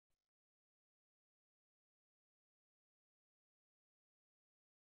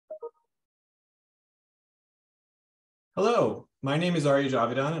Hello, my name is Arya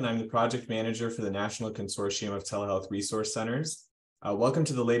Javidan, and I'm the project manager for the National Consortium of Telehealth Resource Centers. Welcome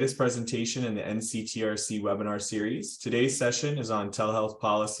to the latest presentation in the NCTRC webinar series. Today's session is on telehealth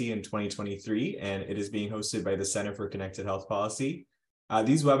policy in 2023, and it is being hosted by the Center for Connected Health Policy.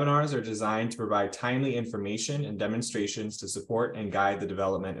 These webinars are designed to provide timely information and demonstrations to support and guide the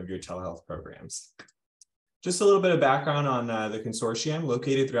development of your telehealth programs. Just a little bit of background on the consortium.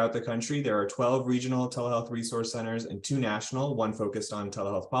 Located throughout the country, there are 12 regional telehealth resource centers and 2 national, one focused on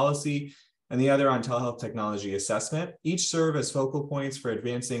telehealth policy and the other on telehealth technology assessment. Each serve as focal points for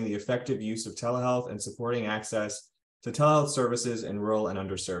advancing the effective use of telehealth and supporting access to telehealth services in rural and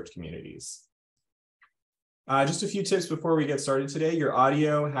underserved communities. Just a few tips before we get started today. Your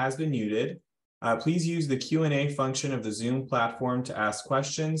audio has been muted. Please use the Q&A function of the Zoom platform to ask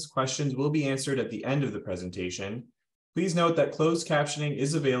questions. Questions will be answered at the end of the presentation. Please note that closed captioning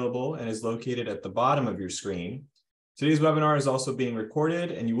is available and is located at the bottom of your screen. Today's webinar is also being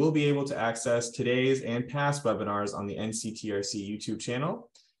recorded, and you will be able to access today's and past webinars on the NCTRC YouTube channel.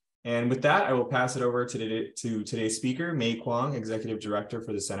 And with that, I will pass it over to today's speaker, Mei Kwong, Executive Director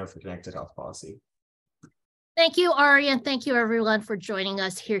for the Center for Connected Health Policy. Thank you, Ari, and thank you everyone for joining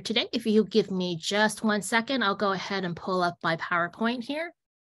us here today. If you give me just 1 second, I'll go ahead and pull up my PowerPoint here.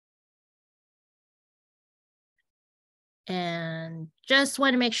 And just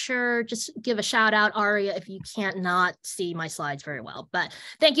want to make sure, just give a shout out, Aria, if you can't not see my slides very well. But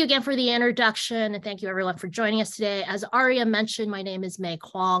thank you again for the introduction, and thank you everyone for joining us today. As Aria mentioned, my name is Mei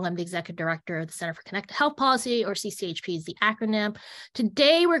Kwong. I'm the Executive Director of the Center for Connected Health Policy, or CCHP is the acronym.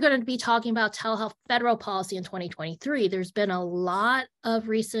 Today, we're going to be talking about telehealth federal policy in 2023. There's been a lot of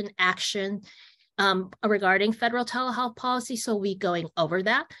recent action regarding federal telehealth policy, so we'll be going over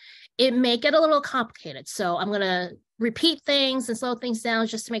that. It may get a little complicated, so I'm going to repeat things and slow things down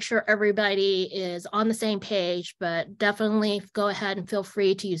just to make sure everybody is on the same page, but definitely go ahead and feel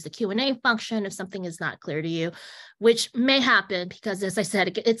free to use the Q&A function if something is not clear to you, which may happen because, as I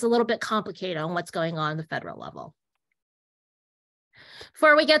said, it's a little bit complicated on what's going on at the federal level.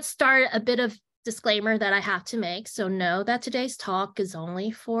 Before we get started, a bit of disclaimer that I have to make. So know that today's talk is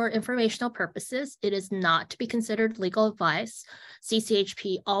only for informational purposes. It is not to be considered legal advice.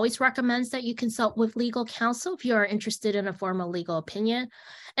 CCHP always recommends that you consult with legal counsel if you are interested in a formal legal opinion.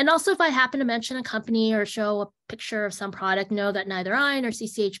 And also, if I happen to mention a company or show a picture of some product, know that neither I nor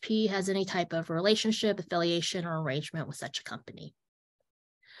CCHP has any type of relationship, affiliation, or arrangement with such a company.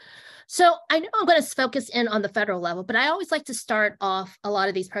 So I know I'm going to focus in on the federal level, but I always like to start off a lot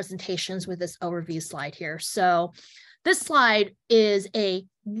of these presentations with this overview slide here. So this slide is a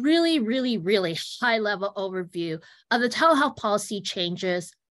really high-level overview of the telehealth policy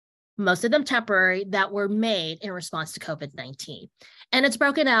changes, most of them temporary, that were made in response to COVID-19. And it's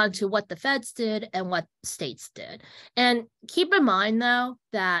broken out into what the feds did and what states did. And keep in mind, though,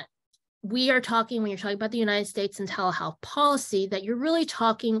 that when you're talking about the United States and telehealth policy, that you're really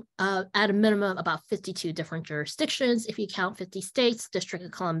talking at a minimum about 52 different jurisdictions, if you count 50 states, District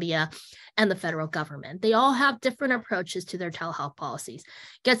of Columbia, and the federal government. They all have different approaches to their telehealth policies.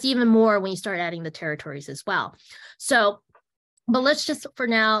 Gets even more when you start adding the territories as well. So, but let's just for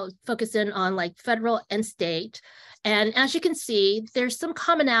now focus in on like federal and state. And as you can see, there's some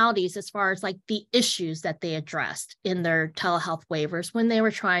commonalities as far as like the issues that they addressed in their telehealth waivers when they were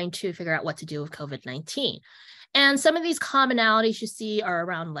trying to figure out what to do with COVID-19. And some of these commonalities you see are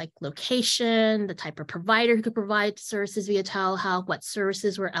around like location, the type of provider who could provide services via telehealth, what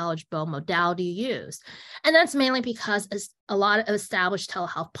services were eligible, modality used. And that's mainly because a lot of established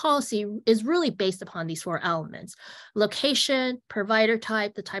telehealth policy is really based upon these 4 elements: location, provider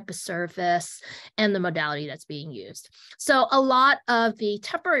type, the type of service, and the modality that's being used. So a lot of the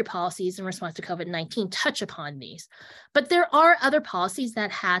temporary policies in response to COVID-19 touch upon these, but there are other policies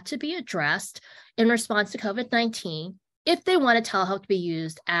that had to be addressed in response to COVID-19 if they wanted telehealth to be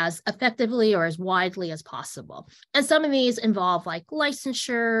used as effectively or as widely as possible. And some of these involve like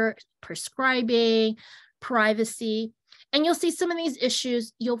licensure, prescribing, privacy. And you'll see some of these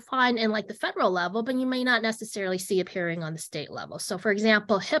issues you'll find in like the federal level, but you may not necessarily see appearing on the state level. So for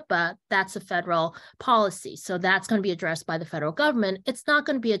example, HIPAA, that's a federal policy. So that's going to be addressed by the federal government. It's not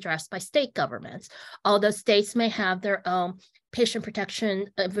going to be addressed by state governments, although states may have their own patient protection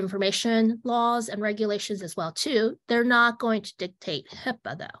of information laws and regulations as well too. They're not going to dictate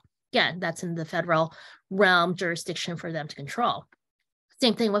HIPAA though. Again, that's in the federal realm jurisdiction for them to control.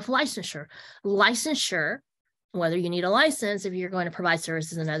 Same thing with licensure. Licensure, whether you need a license if you're going to provide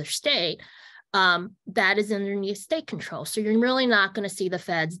services in another state, that is underneath state control. So you're really not going to see the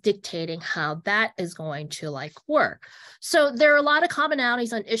feds dictating how that is going to work. So there are a lot of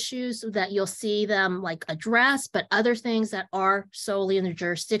commonalities on issues that you'll see them address, but other things that are solely in the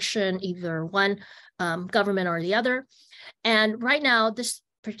jurisdiction, either one government or the other. And right now,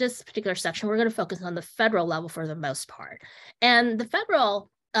 for this particular section, we're going to focus on the federal level for the most part. And the federal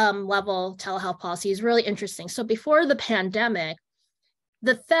level telehealth policy is really interesting. So before the pandemic,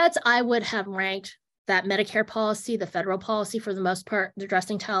 the feds, I would have ranked that Medicare policy, the federal policy for the most part,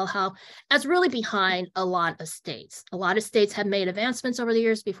 addressing telehealth, as really behind a lot of states. A lot of states have made advancements over the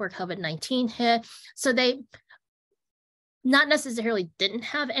years before COVID-19 hit. So they not necessarily didn't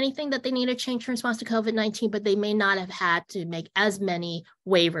have anything that they needed to change in response to COVID-19, but they may not have had to make as many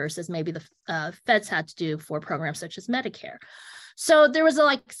waivers as maybe the feds had to do for programs such as Medicare. So there was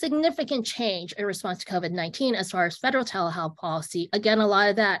a significant change in response to COVID-19 as far as federal telehealth policy. Again, a lot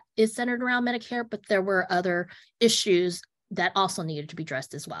of that is centered around Medicare, but there were other issues that also needed to be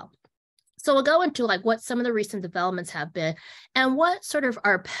addressed as well. So we'll go into what some of the recent developments have been and what sort of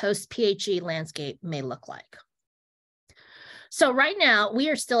our post-PHE landscape may look like. So right now, we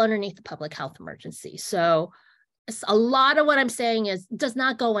are still underneath the public health emergency. So a lot of what I'm saying does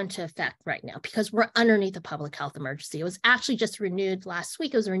not go into effect right now because we're underneath the public health emergency. It was actually just renewed last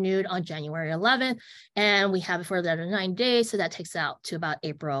week. It was renewed on January 11th, and we have it for another 9 days. So that takes out to about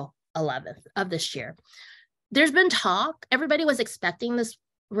April 11th of this year. There's been talk. Everybody was expecting this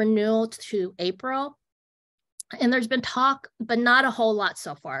renewal to April. And there's been talk, but not a whole lot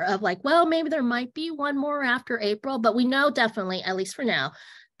so far of well, maybe there might be one more after April, but we know definitely, at least for now,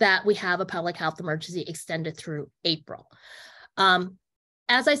 that we have a public health emergency extended through April.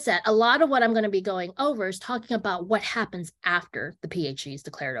 As I said, a lot of what I'm going to be going over is talking about what happens after the PHE is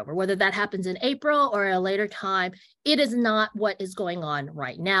declared over, whether that happens in April or at a later time. It is not what is going on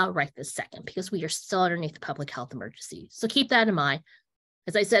right now, right this second, because we are still underneath the public health emergency. So keep that in mind.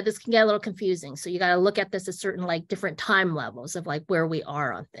 As I said, this can get a little confusing. So you got to look at this as certain different time levels of where we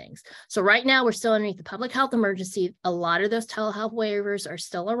are on things. So right now we're still underneath the public health emergency. A lot of those telehealth waivers are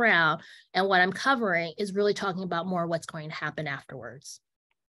still around. And what I'm covering is really talking about more what's going to happen afterwards.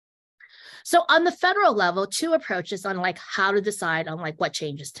 So on the federal level, two approaches on how to decide on what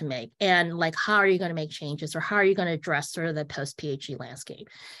changes to make and how are you going to make changes or how are you going to address sort of the post-PHE landscape.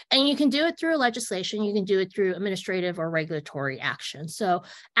 And you can do it through legislation, you can do it through administrative or regulatory action. So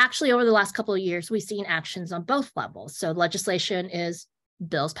actually over the last couple of years, we've seen actions on both levels. So legislation is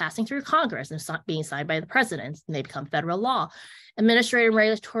bills passing through Congress and being signed by the president, and they become federal law. Administrative and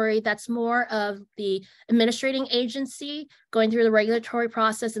regulatory, that's more of the administrating agency going through the regulatory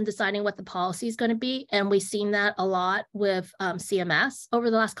process and deciding what the policy is going to be. And we've seen that a lot with CMS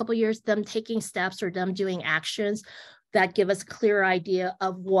over the last couple of years, them taking steps or them doing actions that give us a clear idea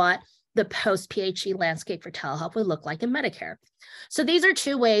of what the post-PHE landscape for telehealth would look like in Medicare. So these are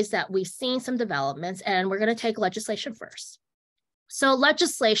two ways that we've seen some developments, and we're going to take legislation first. So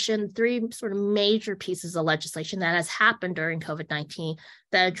legislation, three sort of major pieces of legislation that has happened during COVID-19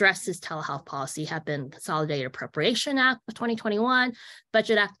 that addresses telehealth policy have been Consolidated Appropriation Act of 2021,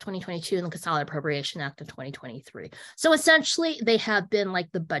 Budget Act of 2022, and the Consolidated Appropriation Act of 2023. So essentially, they have been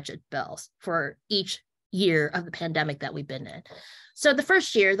the budget bills for each year of the pandemic that we've been in. So the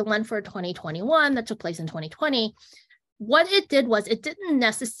first year, the one for 2021 that took place in 2020, what it did was it didn't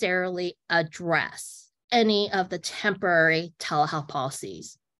necessarily address any of the temporary telehealth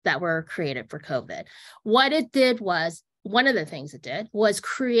policies that were created for COVID. What it did was, one of the things it did was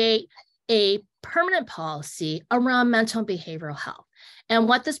create a permanent policy around mental and behavioral health. And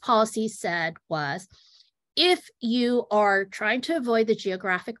what this policy said was, if you are trying to avoid the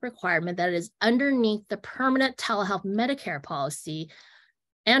geographic requirement that is underneath the permanent telehealth Medicare policy,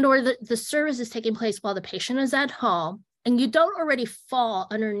 and or the service is taking place while the patient is at home, and you don't already fall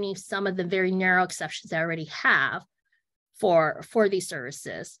underneath some of the very narrow exceptions I already have for these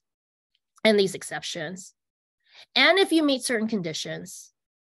services and these exceptions, and if you meet certain conditions,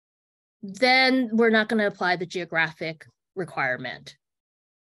 then we're not going to apply the geographic requirement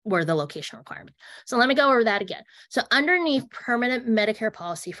or the location requirement. So let me go over that again. So underneath permanent Medicare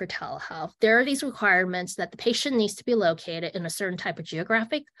policy for telehealth, there are these requirements that the patient needs to be located in a certain type of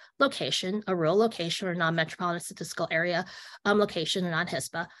geographic location, a rural location or non-metropolitan statistical area location, a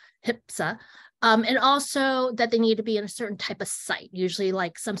non-HIPSA, and also that they need to be in a certain type of site, usually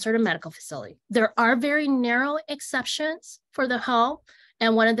some sort of medical facility. There are very narrow exceptions for the home,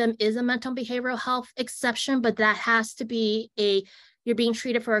 and one of them is a mental and behavioral health exception, but that has to be you're being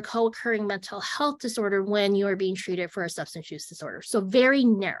treated for a co-occurring mental health disorder when you are being treated for a substance use disorder. So very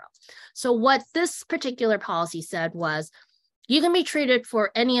narrow. So what this particular policy said was, You can be treated for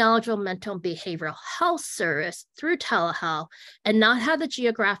any eligible mental and behavioral health service through telehealth and not have the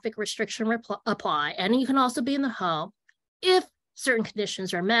geographic restriction apply. And you can also be in the home if certain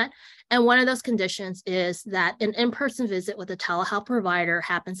conditions are met. And one of those conditions is that an in-person visit with a telehealth provider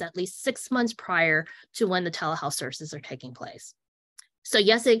happens at least 6 months prior to when the telehealth services are taking place. So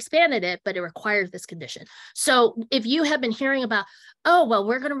yes, they expanded it, but it requires this condition. So if you have been hearing about, oh, well,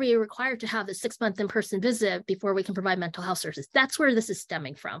 we're going to be required to have the 6-month in-person visit before we can provide mental health services, that's where this is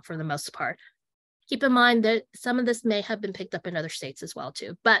stemming from for the most part. Keep in mind that some of this may have been picked up in other states as well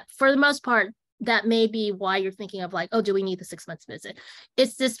too. But for the most part, that may be why you're thinking of like, oh, do we need the 6 months visit?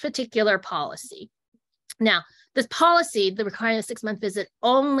 It's this particular policy. Now, this policy, the requiring a 6-month visit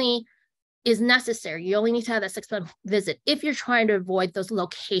only is necessary. You only need to have that 6-month visit if you're trying to avoid those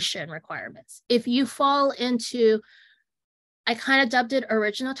location requirements. If you fall into, I kind of dubbed it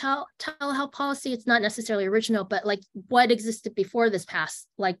original telehealth policy. It's not necessarily original, but like what existed before this passed,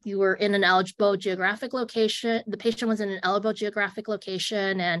 like you were in an eligible geographic location, the patient was in an eligible geographic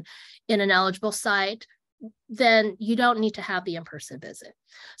location and in an eligible site, then you don't need to have the in-person visit.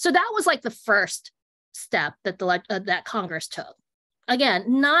 So that was like the first step that that Congress took.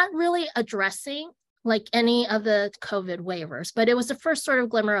 Again, not really addressing like any of the COVID waivers, but it was the first sort of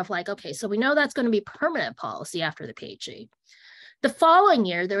glimmer of like, okay, so we know that's going to be permanent policy after the PHE. The following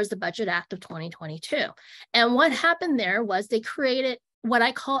year, there was the Budget Act of 2022. And what happened there was they created what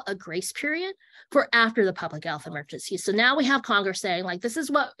I call a grace period for after the public health emergency. So now we have Congress saying like, this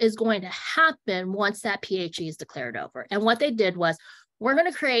is what is going to happen once that PHE is declared over. And what they did was, we're going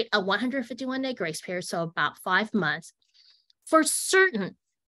to create a 151-day grace period, so about 5 months, for certain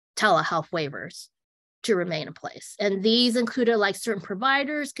telehealth waivers to remain in place. And these included like certain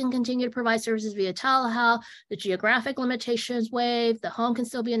providers can continue to provide services via telehealth, the geographic limitations waived, the home can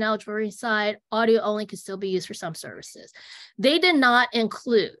still be an eligible site, audio only can still be used for some services. They did not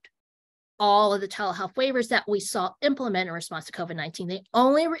include all of the telehealth waivers that we saw implement in response to COVID-19.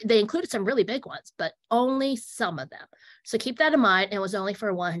 They included some really big ones, but only some of them. So keep that in mind. It was only for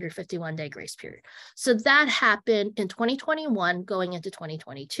a 151-day grace period. So that happened in 2021 going into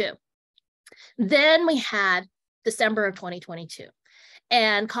 2022. Then we had December of 2022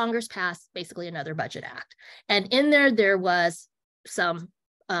 and Congress passed basically another budget act. And in there was some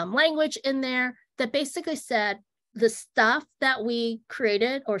language in there that basically said the stuff that we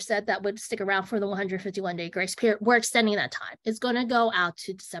created or said that would stick around for the 151-day grace period, we're extending that time. It's going to go out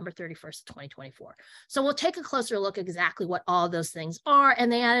to December 31st, 2024. So we'll take a closer look at exactly what all those things are.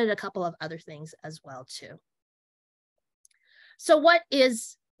 And they added a couple of other things as well too. So what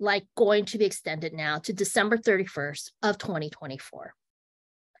is like going to be extended now to December 31st of 2024?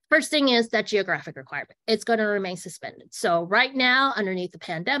 First thing is that geographic requirement. It's going to remain suspended. So right now, underneath the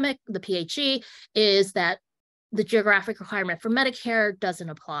pandemic, the PHE is that the geographic requirement for Medicare doesn't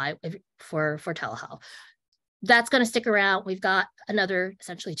apply for telehealth. That's going to stick around. We've got another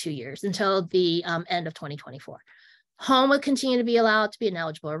essentially 2 years until the end of 2024. Home will continue to be allowed to be an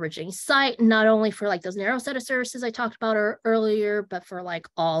eligible originating site, not only for like those narrow set of services I talked about earlier, but for like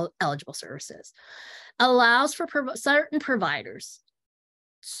all eligible services. Allows for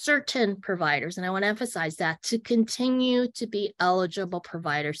certain providers, and I want to emphasize that, to continue to be eligible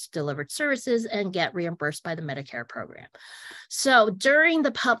providers to deliver services and get reimbursed by the Medicare program. So during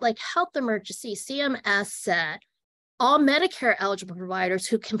the public health emergency, CMS said all Medicare eligible providers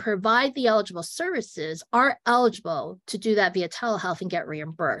who can provide the eligible services are eligible to do that via telehealth and get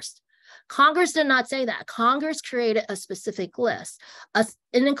reimbursed. Congress did not say that. Congress created a specific list, and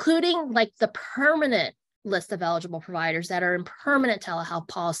including like the permanent list of eligible providers that are in permanent telehealth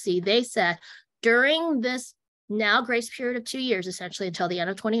policy. They said during this now grace period of 2 years, essentially until the end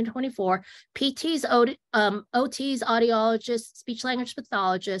of 2024, PTs, OTs, audiologists, speech language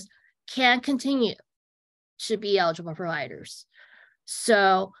pathologists can continue to be eligible providers.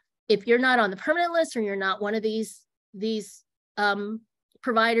 So if you're not on the permanent list or you're not one of these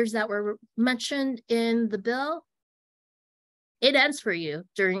providers that were mentioned in the bill, it ends for you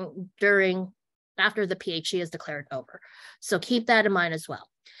after the PHE is declared over. So keep that in mind as well.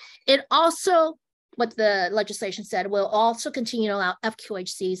 It also, what the legislation said, will also continue to allow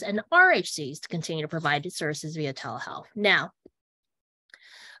FQHCs and RHCs to continue to provide services via telehealth. Now,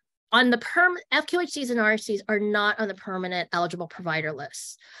 on the FQHCs and RHCs are not on the permanent eligible provider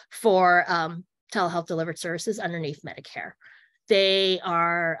list for telehealth delivered services underneath Medicare. They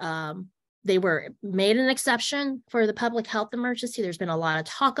were made an exception for the public health emergency. There's been a lot of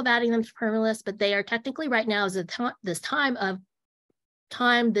talk of adding them to permanent list, but they are technically right now is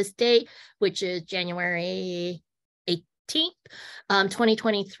this date, which is January 18th,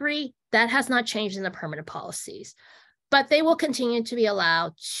 2023. That has not changed in the permanent policies. but they will continue to be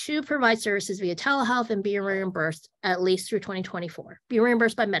allowed to provide services via telehealth and be reimbursed at least through 2024, be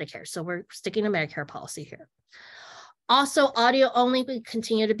reimbursed by Medicare. So we're sticking to Medicare policy here. Also, audio only will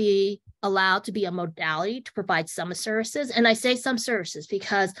continue to be allowed to be a modality to provide some services. And I say some services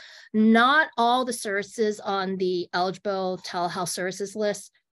because not all the services on the eligible telehealth services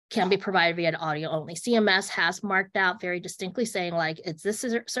list can be provided via audio only. CMS has marked out very distinctly saying like, it's this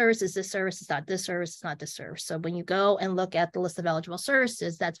service, is this service, it's not this service, it's not this service. So when you go and look at the list of eligible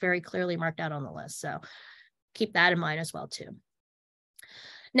services, that's very clearly marked out on the list. So keep that in mind as well too.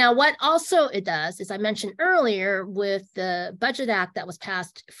 Now, what also it does is I mentioned earlier with the Budget Act that was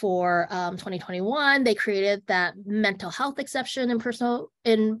passed for 2021, they created that mental health exception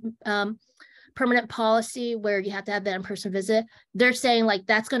in permanent policy where you have to have that in-person visit. They're saying like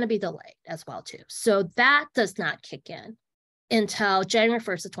that's going to be delayed as well too. So that does not kick in until January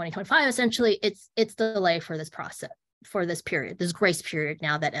 1st of 2025. Essentially, it's the delay for this process, for this period, this grace period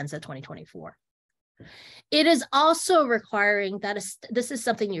now that ends at 2024. It is also requiring that this is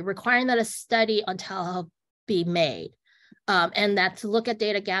something new, requiring that a study on telehealth be made, and that to look at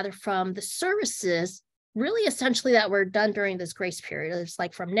data gathered from the services, really essentially that were done during this grace period. It's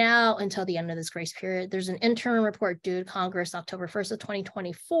like from now until the end of this grace period. There's an interim report due to Congress October 1st of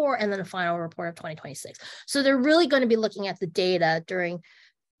 2024, and then a final report of 2026. So they're really going to be looking at the data during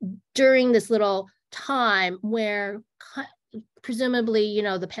this little time where presumably, you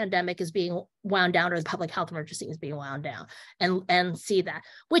know, the pandemic is being wound down or the public health emergency is being wound down, and see that,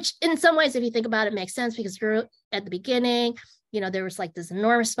 which in some ways, if you think about it, makes sense because you're at the beginning, you know, there was like this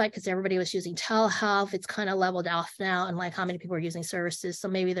enormous spike because everybody was using telehealth. It's kind of leveled off now, and like how many people are using services. So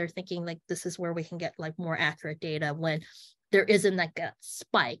maybe they're thinking like this is where we can get like more accurate data when there isn't like a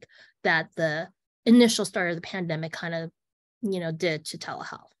spike that the initial start of the pandemic kind of, you know, did to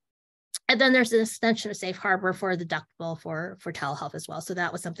telehealth. And then there's an extension of safe harbor for deductible for telehealth as well. So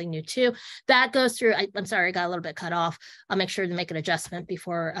that was something new too. That goes through, I'm sorry, I got a little bit cut off. I'll make sure to make an adjustment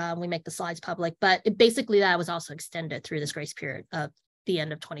before we make the slides public. But basically that was also extended through this grace period of the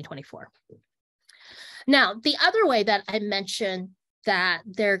end of 2024. Now, the other way that I mentioned that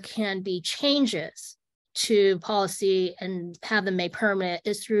there can be changes to policy and have them made permanent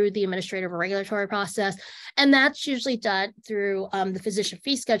is through the administrative or regulatory process. And that's usually done through the physician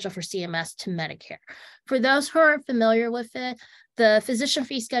fee schedule for CMS to Medicare. For those who aren't familiar with it, the physician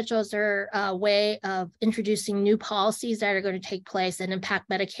fee schedules are a way of introducing new policies that are going to take place and impact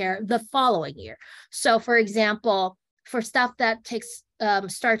Medicare the following year. So for example, for stuff that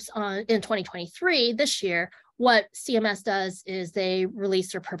starts in 2023, this year, what CMS does is they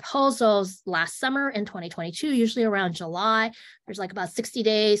release their proposals last summer in 2022, usually around July. There's like about 60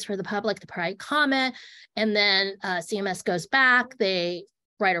 days for the public to provide comment. And then CMS goes back, they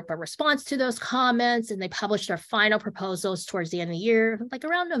write up a response to those comments, and they publish their final proposals towards the end of the year, like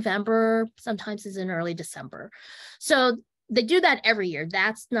around November, sometimes it's in early December. So they do that every year.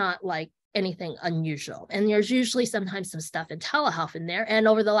 That's not like anything unusual. And there's usually sometimes some stuff in telehealth in there. And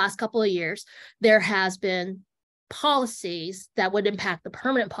over the last couple of years, there has been policies that would impact the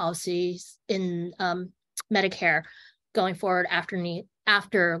permanent policies in Medicare going forward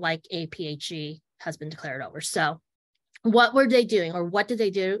after like a PHE has been declared over. So what were they doing, or what did they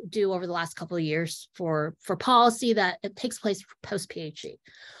do over the last couple of years for policy that it takes place post PHE?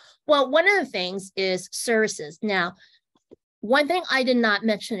 Well, one of the things is services. Now, one thing I did not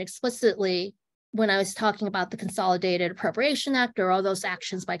mention explicitly when I was talking about the Consolidated Appropriation Act or all those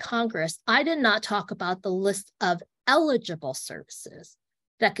actions by Congress, I did not talk about the list of eligible services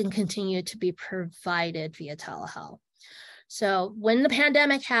that can continue to be provided via telehealth. So when the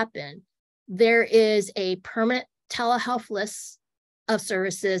pandemic happened, there is a permanent telehealth list of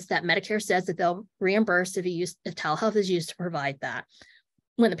services that Medicare says that they'll reimburse if telehealth is used to provide that.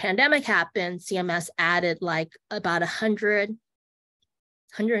 When the pandemic happened, CMS added like about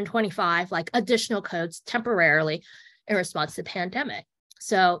 125 like additional codes temporarily in response to the pandemic.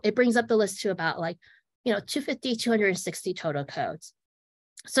 So it brings up the list to about like, 250, 260 total codes.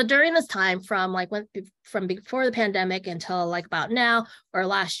 So during this time from before the pandemic until like about now or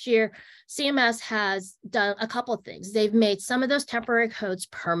last year, CMS has done a couple of things. They've made some of those temporary codes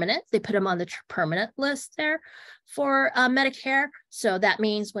permanent. They put them on the permanent list there for Medicare. So that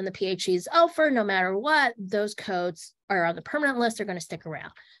means when the PHE is over, no matter what, those codes are on the permanent list, they're going to stick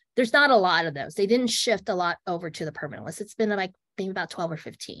around. There's not a lot of those. They didn't shift a lot over to the permanent list. It's been like maybe about 12 or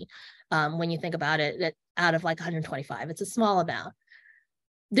 15 when you think about it, out of like 125. It's a small amount.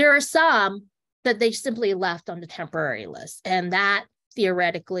 There are some that they simply left on the temporary list, and that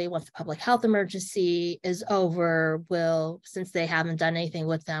theoretically, once the public health emergency is over, since they haven't done anything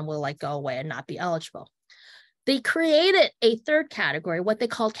with them, will like go away and not be eligible. they created a third category, what they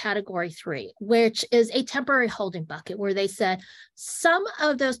called category 3, which is a temporary holding bucket, where they said some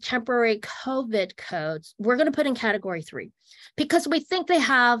of those temporary COVID codes we're going to put in category 3 because we think they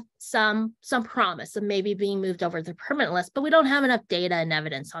have some promise of maybe being moved over to the permanent list, but we don't have enough data and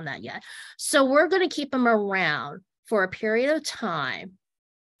evidence on that yet. So we're going to keep them around for a period of time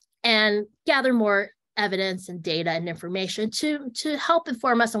and gather more evidence and data and information to help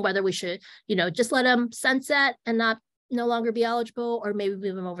inform us on whether we should, just let them sunset and no longer be eligible, or maybe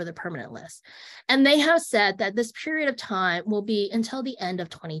move them over the permanent list. And they have said that this period of time will be until the end of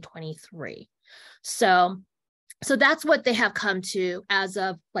 2023. So that's what they have come to as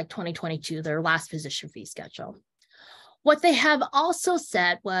of like 2022, their last physician fee schedule. What they have also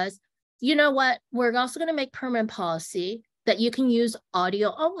said was, you know what, we're also going to make permanent policy that you can use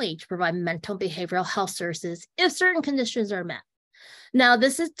audio only to provide mental and behavioral health services if certain conditions are met. Now,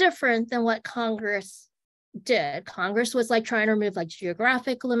 this is different than what Congress did. Congress was like trying to remove like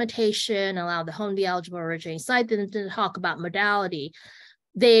geographic limitation, allow the home to be eligible originating site, then didn't talk about modality.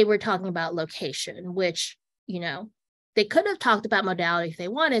 They were talking about location, which, they could have talked about modality if they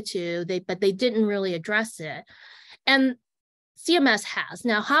wanted to, but they didn't really address it. And CMS has.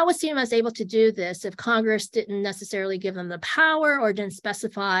 Now, how was CMS able to do this if Congress didn't necessarily give them the power or didn't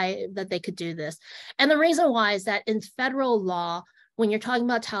specify that they could do this? And the reason why is that in federal law, when you're talking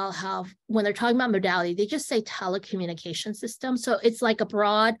about telehealth, when they're talking about modality, they just say telecommunication system. So it's like a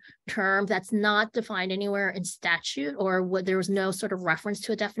broad term that's not defined anywhere in statute, or there was no sort of reference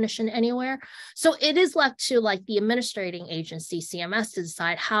to a definition anywhere. So it is left to like the administrating agency, CMS, to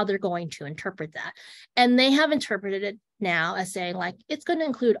decide how they're going to interpret that. And they have interpreted it now as saying like it's going to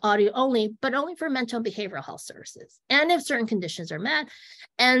include audio only, but only for mental and behavioral health services, and if certain conditions are met.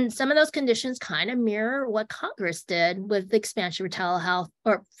 And some of those conditions kind of mirror what Congress did with the expansion of telehealth,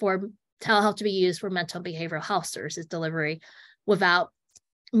 or for telehealth to be used for mental and behavioral health services delivery without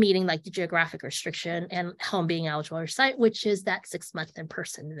meeting like the geographic restriction and home being eligible or site, which is that 6-month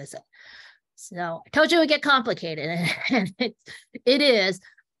in-person visit. So I told you it would get complicated, and it is,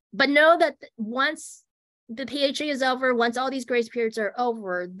 but know that once the PHE is over, once all these grace periods are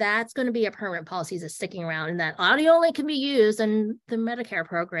over, that's going to be a permanent policy that's sticking around, and that audio only can be used in the Medicare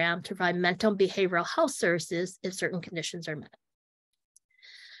program to provide mental and behavioral health services if certain conditions are met.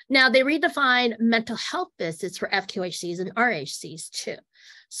 Now, they redefine mental health visits for FQHCs and RHCs too.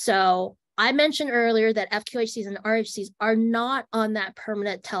 So I mentioned earlier that FQHCs and RHCs are not on that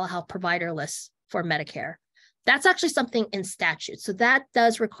permanent telehealth provider list for Medicare. That's actually something in statute. So that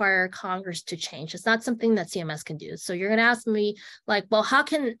does require Congress to change. It's not something that CMS can do. So you're going to ask me like, well, how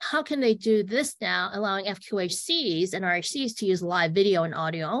can they do this now, allowing FQHCs and RHCs to use live video and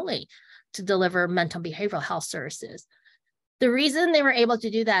audio only to deliver mental and behavioral health services? The reason they were able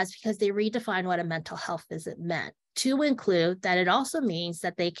to do that is because they redefined what a mental health visit meant, to include that it also means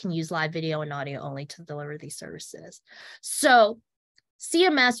that they can use live video and audio only to deliver these services. So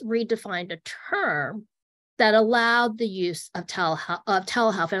CMS redefined a term that allowed the use of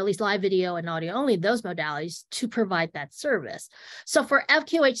telehealth, or at least live video and audio only, those modalities, to provide that service. So for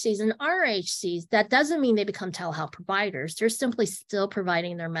FQHCs and RHCs, that doesn't mean they become telehealth providers. They're simply still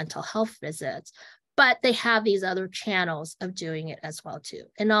providing their mental health visits, but they have these other channels of doing it as well too.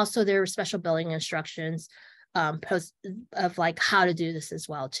 And also there are special billing instructions of like how to do this as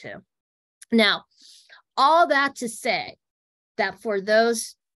well too. Now, all that to say that for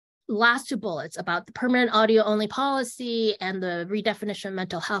those last two bullets about the permanent audio only policy and the redefinition of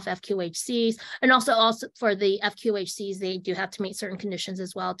mental health FQHCs, and also for the FQHCs, they do have to meet certain conditions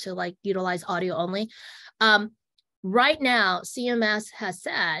as well to like utilize audio only. Right now, CMS has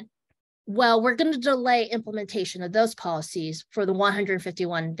said, well, we're going to delay implementation of those policies for the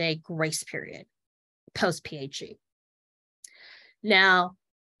 151-day grace period post PHE. Now,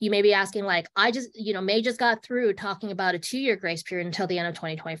 you may be asking, like, Mei just got through talking about a 2-year grace period until the end of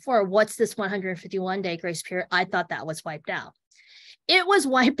 2024. What's this 151-day grace period? I thought that was wiped out. It was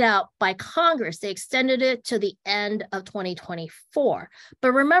wiped out by Congress. They extended it to the end of 2024.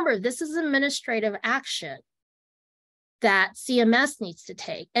 But remember, this is administrative action that CMS needs to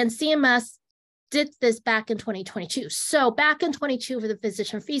take. And CMS did this back in 2022. So back in 2022 for the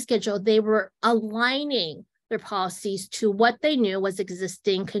physician fee schedule, they were aligning their policies to what they knew was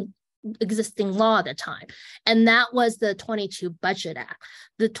existing law at the time. And that was the 22 Budget Act.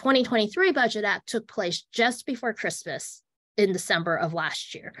 The 2023 Budget Act took place just before Christmas in December of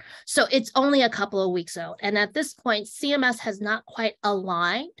last year. So it's only a couple of weeks out. And at this point, CMS has not quite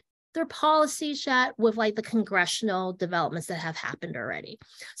aligned their policies yet with like the congressional developments that have happened already.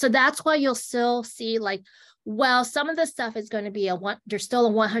 So that's why you'll still see like, well, some of the stuff is going to be there's still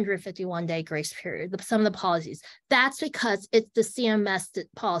a 151-day grace period, some of the policies. That's because it's the CMS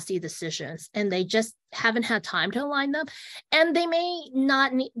policy decisions and they just haven't had time to align them. And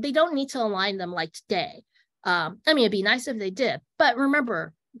they don't need to align them like today. I mean, it'd be nice if they did, but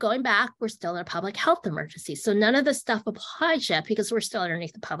remember, going back, we're still in a public health emergency. So none of this stuff applies yet because we're still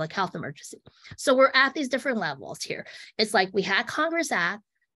underneath the public health emergency. So we're at these different levels here. It's like we had Congress Act,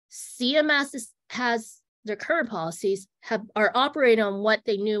 CMS has their current policies are operating on what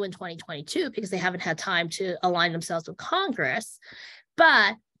they knew in 2022 because they haven't had time to align themselves with Congress.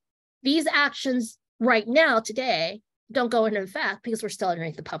 But these actions right now, today, don't go into effect because we're still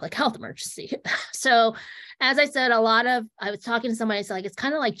underneath the public health emergency. So as I said, I was talking to somebody, so like, it's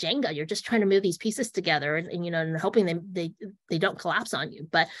kind of like Jenga. You're just trying to move these pieces together and you know, and hoping they don't collapse on you.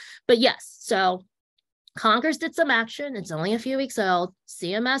 But yes, so Congress did some action. It's only a few weeks old.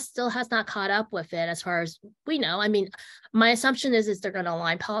 CMS still has not caught up with it as far as we know. I mean, my assumption is they're going to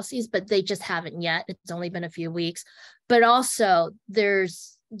align policies, but they just haven't yet. It's only been a few weeks. But also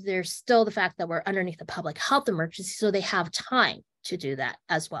there's still the fact that we're underneath the public health emergency, so they have time to do that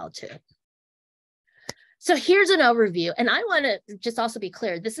as well too. So here's an overview, and I want to just also be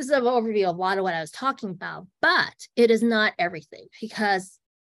clear, this is an overview of a lot of what I was talking about, but it is not everything because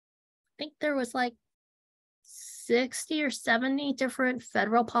I think there was like 60 or 70 different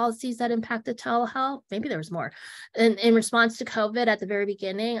federal policies that impacted telehealth. Maybe there was more in response to COVID at the very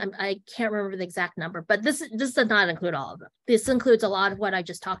beginning. I can't remember the exact number, but this does not include all of them. This includes a lot of what I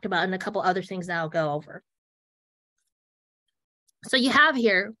just talked about and a couple other things that I'll go over. So you have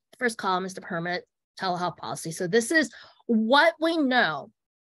here, the first column is the permanent telehealth policy. So this is what we know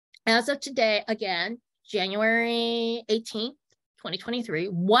as of today, again, January 18th, 2023,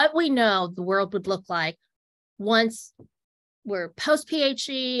 what we know the world would look like once we're post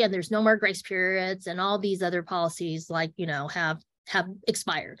PHE and there's no more grace periods and all these other policies like, you know, have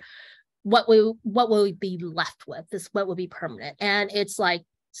expired. What will we be left with? What will be permanent? And it's like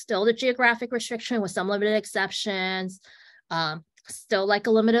still the geographic restriction with some limited exceptions, still like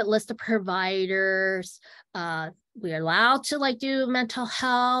a limited list of providers. We're allowed to like do mental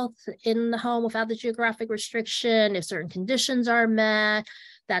health in the home without the geographic restriction if certain conditions are met,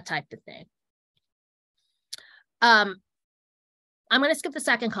 that type of thing. I'm going to skip the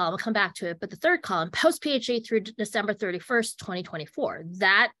second column. I'll come back to it. But the third column, post-PHE through December 31st, 2024.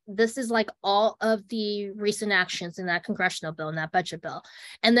 This is like all of the recent actions in that congressional bill and that budget bill.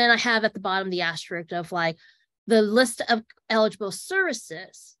 And then I have at the bottom the asterisk of like the list of eligible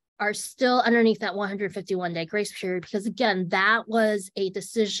services are still underneath that 151-day grace period because, again, that was a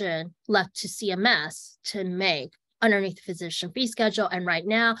decision left to CMS to make underneath the physician fee schedule. And right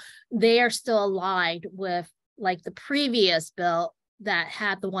now, they are still aligned with like the previous bill that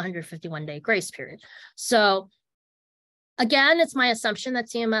had the 151-day grace period. So again, it's my assumption that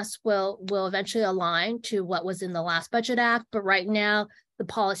CMS will eventually align to what was in the last budget act, but right now the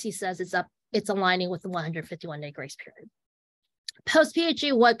policy says it's aligning with the 151-day grace period.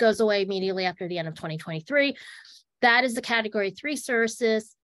 Post-PHE, what goes away immediately after the end of 2023? That is the category 3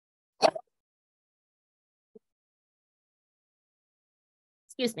 services.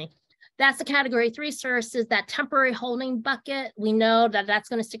 Excuse me. That's the category 3 services, that temporary holding bucket. We know that that's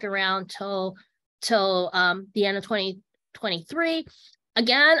going to stick around till the end of 2023.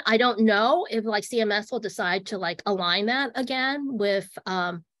 Again, I don't know if like CMS will decide to like align that again with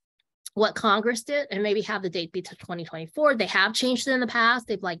what Congress did and maybe have the date be to 2024. They have changed it in the past.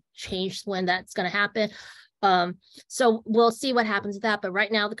 They've like changed when that's going to happen. So we'll see what happens with that. But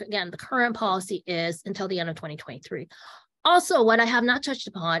right now, again, the current policy is until the end of 2023. Also, what I have not touched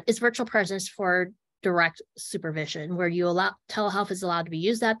upon is virtual presence for direct supervision, where telehealth is allowed to be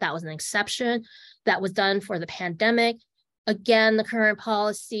used. That was an exception that was done for the pandemic. Again, the current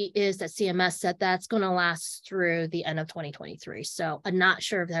policy is that CMS said that's going to last through the end of 2023. So I'm not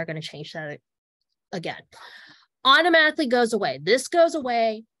sure if they're going to change that again. Automatically goes away. This goes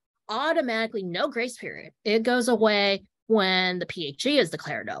away automatically, no grace period. It goes away when the PHE is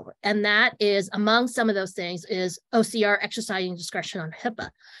declared over. And that is, among some of those things, is OCR exercising discretion on HIPAA.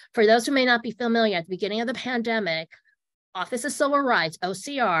 For those who may not be familiar, at the beginning of the pandemic, Office of Civil Rights,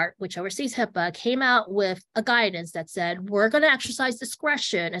 OCR, which oversees HIPAA, came out with a guidance that said, we're going to exercise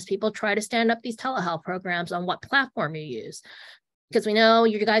discretion as people try to stand up these telehealth programs on what platform you use. Because we know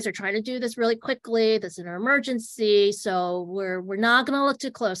you guys are trying to do this really quickly. This is an emergency. So we're not going to look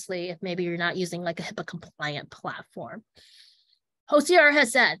too closely if maybe you're not using like a HIPAA compliant platform. OCR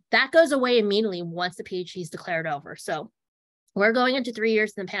has said that goes away immediately once the PHE is declared over. So We're going into 3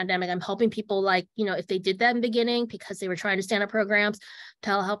 years in the pandemic. I'm hoping people if they did that in the beginning because they were trying to stand up programs,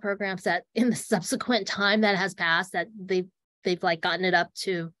 telehealth programs, that in the subsequent time that has passed, that they've gotten it up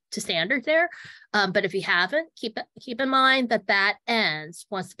to standard there. But if you haven't, keep in mind that ends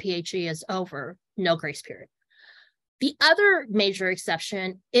once the PHE is over, no grace period. The other major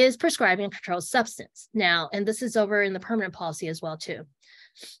exception is prescribing a controlled substance. Now, and this is over in the permanent policy as well too.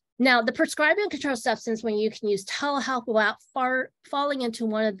 Now, the prescribing a controlled substance, when you can use telehealth without falling into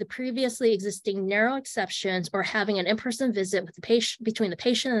one of the previously existing narrow exceptions or having an in-person visit with the patient, between the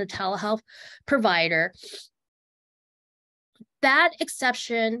patient and the telehealth provider, that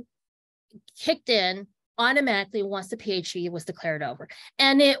exception kicked in automatically once the PHE was declared over.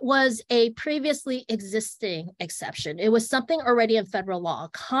 And it was a previously existing exception. It was something already in federal law.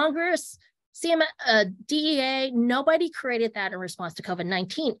 Congress, CMS, DEA, nobody created that in response to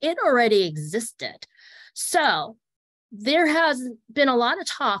COVID-19. It already existed. So there has been a lot of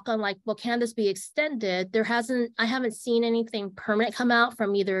talk on well, can this be extended? I haven't seen anything permanent come out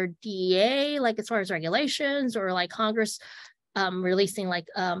from either DEA, as far as regulations, or Congress releasing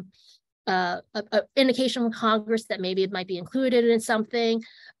a indication from Congress that maybe it might be included in something.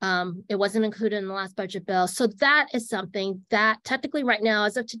 It wasn't included in the last budget bill. So that is something that technically right now,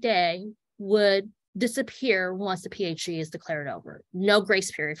 as of today, would disappear once the PHE is declared over. No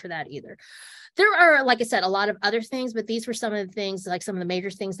grace period for that either. There are, like I said, a lot of other things, but these were some of the things, some of the major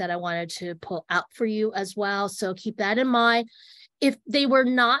things that I wanted to pull out for you as well. So keep that in mind. If they were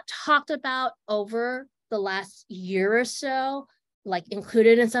not talked about over the last year or so,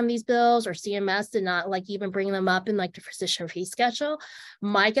 included in some of these bills, or CMS did not even bring them up in the physician fee schedule,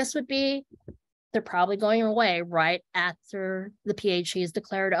 my guess would be they're probably going away right after the PHE is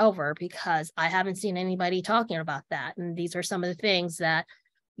declared over, because I haven't seen anybody talking about that. And these are some of the things that,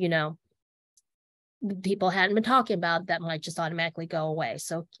 people hadn't been talking about that might just automatically go away.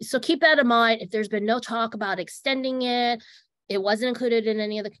 So keep that in mind. If there's been no talk about extending it, it wasn't included in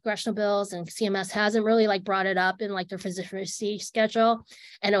any of the congressional bills, and CMS hasn't really brought it up in their physician fee schedule,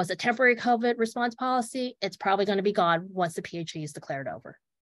 and it was a temporary COVID response policy, it's probably going to be gone once the PHE is declared over.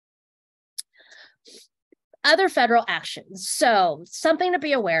 Other federal actions. So something to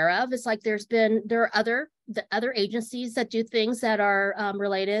be aware of is there are other agencies that do things that are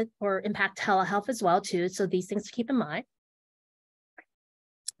related or impact telehealth as well too. So these things to keep in mind.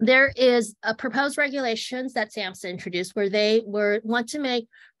 There is a proposed regulations that SAMHSA introduced where they want to make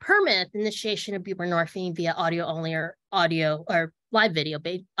permanent initiation of buprenorphine via audio only or audio or live video,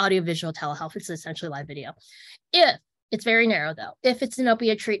 audio visual telehealth. It's essentially live video. If it's very narrow though, if it's an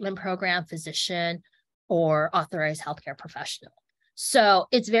opioid treatment program, physician, or authorized healthcare professional. So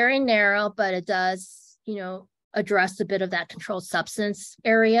it's very narrow, but it does, address a bit of that controlled substance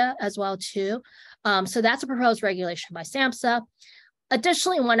area as well too. So that's a proposed regulation by SAMHSA.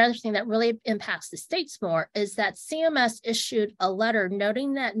 Additionally, one other thing that really impacts the states more is that CMS issued a letter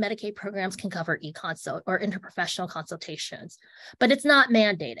noting that Medicaid programs can cover e-consult or interprofessional consultations, but it's not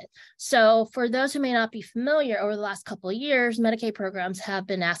mandated. So for those who may not be familiar, over the last couple of years, Medicaid programs have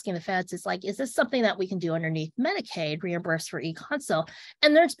been asking the feds, is this something that we can do underneath Medicaid, reimbursed for e-consult?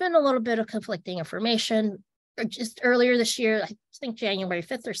 And there's been a little bit of conflicting information. Just earlier this year, I think January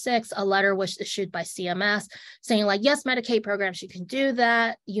 5th or 6th, a letter was issued by CMS saying yes, Medicaid programs, you can do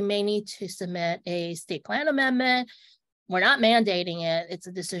that. You may need to submit a state plan amendment. We're not mandating it. It's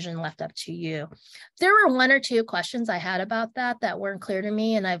a decision left up to you. There were one or two questions I had about that weren't clear to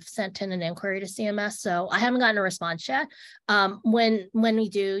me, and I've sent in an inquiry to CMS, so I haven't gotten a response yet. When we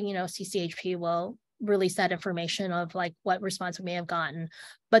do, CCHP will release that information of what response we may have gotten,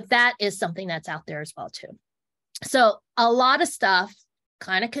 but that is something that's out there as well too. So a lot of stuff,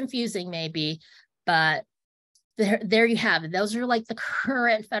 kind of confusing maybe, but there you have it. Those are the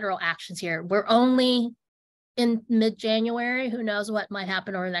current federal actions here. We're only in mid-January. Who knows what might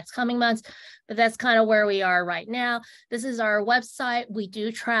happen over the next coming months, but that's kind of where we are right now. This is our website. We do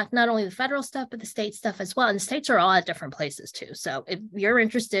track not only the federal stuff, but the state stuff as well. And the states are all at different places too. So if you're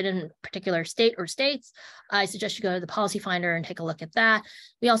interested in a particular state or states, I suggest you go to the Policy Finder and take a look at that.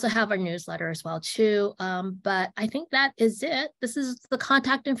 We also have our newsletter as well too. But I think that is it. This is the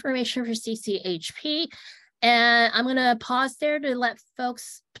contact information for CCHP. And I'm going to pause there to let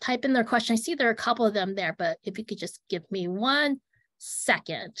folks type in their question. I see there are a couple of them there, but if you could just give me 1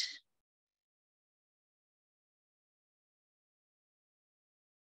 second.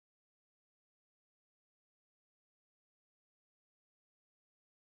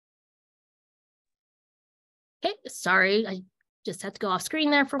 Okay, sorry, I just had to go off screen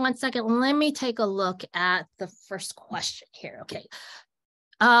there for 1 second. Let me take a look at the first question here. Okay.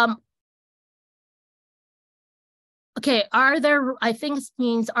 Okay, I think it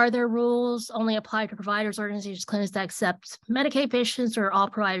means, are there rules only apply to providers, organizations, clinics that accept Medicaid patients, or all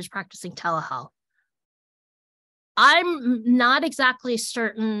providers practicing telehealth? I'm not exactly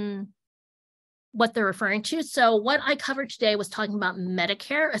certain what they're referring to. So what I covered today was talking about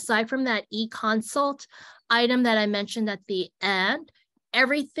Medicare. Aside from that e-consult item that I mentioned at the end,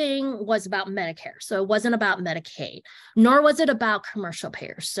 everything was about Medicare. So it wasn't about Medicaid, nor was it about commercial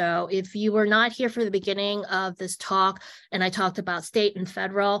payers. So if you were not here for the beginning of this talk, and I talked about state and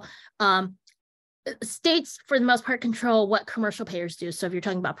federal, states for the most part control what commercial payers do. So if you're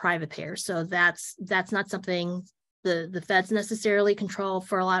talking about private payers, so that's not something the feds necessarily control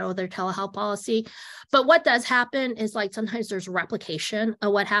for a lot of their telehealth policy. But what does happen is, like, sometimes there's replication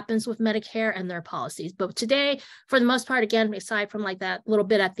of what happens with Medicare and their policies. But today, for the most part, again, aside from like that little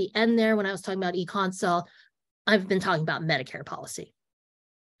bit at the end there when I was talking about e-consult, I've been talking about Medicare policy.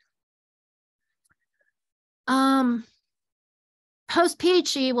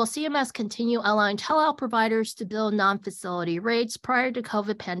 Post-PHE, will CMS continue allowing telehealth providers to bill non-facility rates? Prior to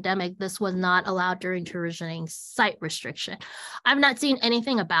COVID pandemic, this was not allowed during provisioning site restriction. I've not seen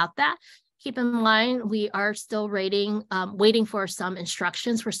anything about that. Keep in mind, we are still waiting for some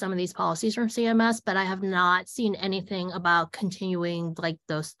instructions for some of these policies from CMS, but I have not seen anything about continuing like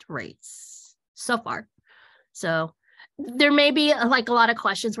those rates so far. So there may be like a lot of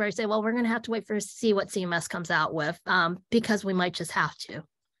questions where I say, well, we're going to have to wait to see what CMS comes out with, because we might just have to.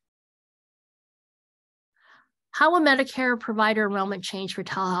 How will Medicare provider enrollment change for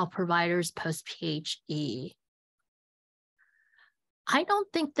telehealth providers post-PHE? I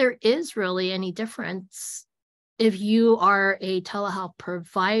don't think there is really any difference if you are a telehealth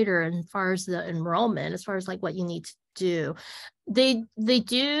provider as far as the enrollment, as far as like what you need to do. They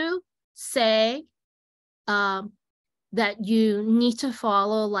do say that you need to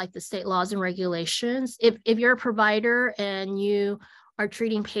follow like the state laws and regulations. If you're a provider and you are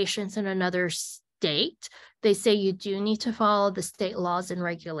treating patients in another state, they say you do need to follow the state laws and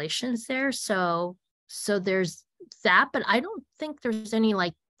regulations there. So there's that, but I don't think there's any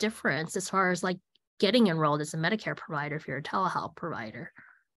like difference as far as like getting enrolled as a Medicare provider if you're a telehealth provider.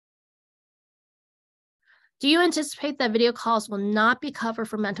 Do you anticipate that video calls will not be covered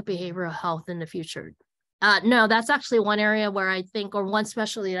for mental behavioral health in the future? No, that's actually one area where I think, or one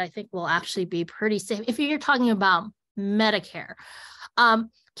specialty that I think will actually be pretty safe. If you're talking about Medicare,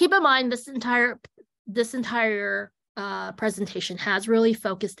 keep in mind this entire presentation has really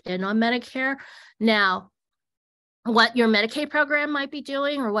focused in on Medicare. Now, what your Medicaid program might be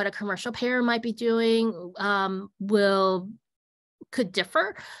doing or what a commercial payer might be doing could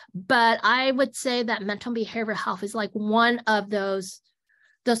differ, but I would say that mental behavioral health is like one of those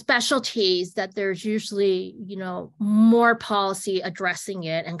specialties that there's usually, more policy addressing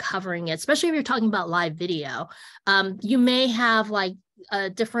it and covering it, especially if you're talking about live video. You may have like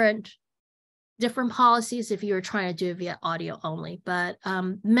different policies if you're trying to do it via audio only, but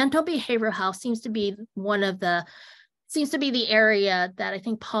mental behavioral health seems to be the area that I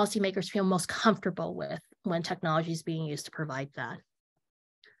think policymakers feel most comfortable with when technology is being used to provide that.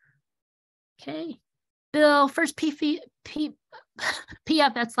 Okay. Bill, first PFS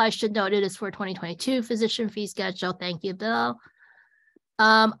slide should note it is for 2022 physician fee schedule. Thank you, Bill.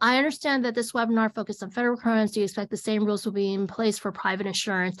 I understand that this webinar focused on federal programs. Do you expect the same rules will be in place for private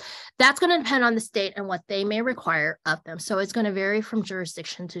insurance? That's going to depend on the state and what they may require of them. So it's going to vary from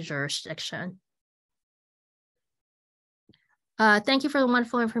jurisdiction to jurisdiction. Thank you for the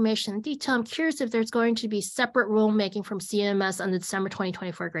wonderful information and detail. I'm curious if there's going to be separate rulemaking from CMS on the December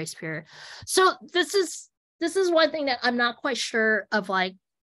 2024 grace period. So this is one thing that I'm not quite sure of, like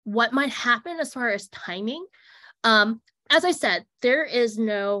what might happen as far as timing. As I said, there is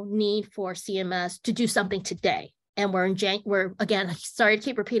no need for CMS to do something today. And we're again, sorry to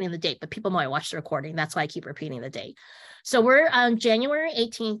keep repeating the date, but people might watch the recording. That's why I keep repeating the date. So we're on January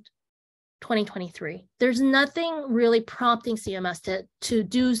 18th, 2023. There's nothing really prompting CMS to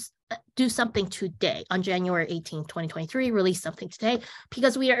do something today on January 18th, 2023, release something today,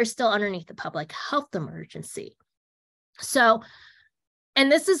 because we are still underneath the public health emergency. So,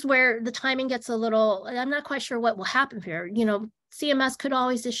 and this is where the timing gets a little, I'm not quite sure what will happen here. CMS could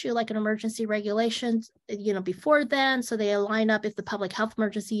always issue like an emergency regulations, before then, so they line up if the public health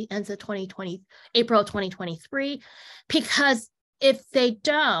emergency ends at April 2023, because if they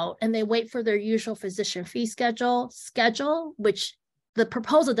don't, and they wait for their usual physician fee schedule, which the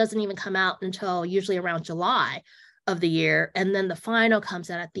proposal doesn't even come out until usually around July of the year, and then the final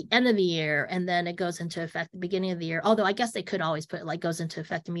comes out at the end of the year, and then it goes into effect at the beginning of the year. Although I guess they could always put like goes into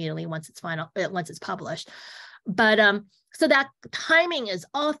effect immediately once it's published. But so that timing is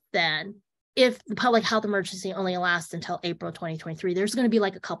off then. if the public health emergency only lasts until April 2023, there's going to be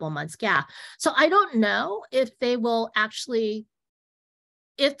like a couple of months gap. So I don't know if they will actually,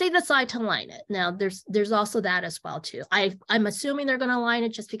 if they decide to line it. Now, there's also that as well too. I'm assuming they're going to line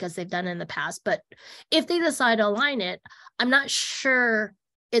it just because they've done it in the past. But if they decide to line it, I'm not sure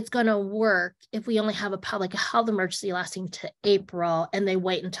it's going to work if we only have a public health emergency lasting to April and they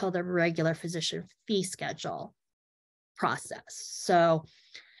wait until the regular physician fee schedule process. So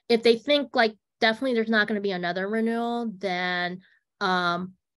if they think like definitely there's not going to be another renewal, then I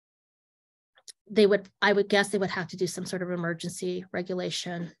would guess they would have to do some sort of emergency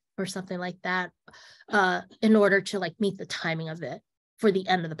regulation or something like that in order to like meet the timing of it for the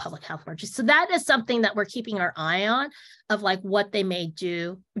end of the public health emergency. So that is something that we're keeping our eye on of like what they may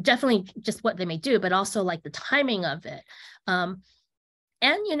do, definitely just what they may do, but also like the timing of it. And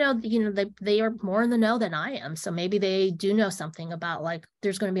they are more in the know than I am. So maybe they do know something about like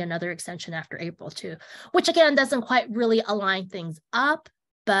there's going to be another extension after April too, which again doesn't quite really align things up,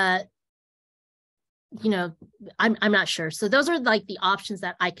 but I'm not sure. So those are like the options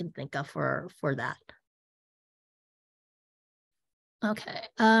that I can think of for that. Okay.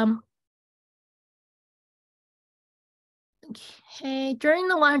 Okay, during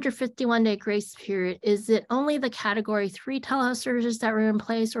the 151-day grace period, is it only the Category 3 telehealth services that were in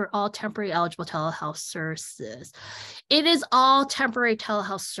place or all temporary eligible telehealth services? It is all temporary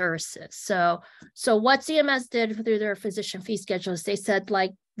telehealth services. So what CMS did through their physician fee schedules, they said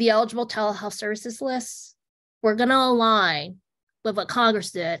like the eligible telehealth services lists, we're going to align with what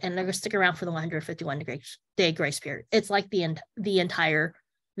Congress did, and they're going to stick around for the 151-day grace period. It's like the entire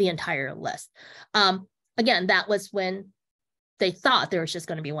list. Again, that was when they thought there was just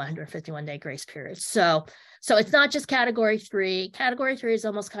going to be 151-day grace period. So it's not just Category 3. Category 3 is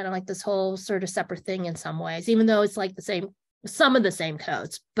almost kind of like this whole sort of separate thing in some ways, even though it's like some of the same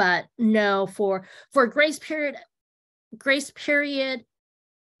codes. But no, for grace period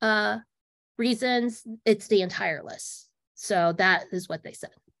reasons, it's the entire list. So that is what they said.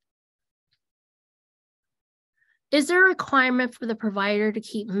 Is there a requirement for the provider to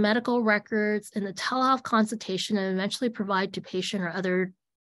keep medical records in the telehealth consultation and eventually provide to patient or other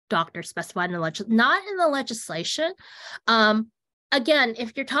doctor specified in the legislation? Not in the legislation. Again,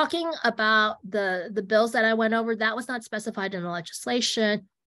 if you're talking about the bills that I went over, that was not specified in the legislation.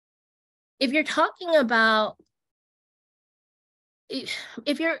 If you're talking about,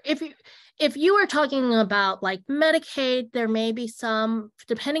 if you are talking about like Medicaid, there may be some,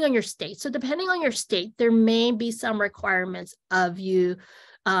 depending on your state. So depending on your state, there may be some requirements of you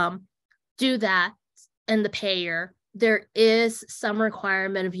do that and the payer. There is some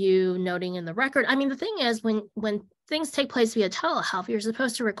requirement of you noting in the record. I mean, the thing is when things take place via telehealth, you're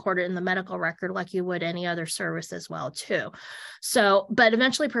supposed to record it in the medical record like you would any other service as well too. So, but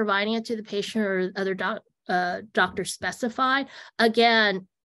eventually providing it to the patient or other doctor specified, again,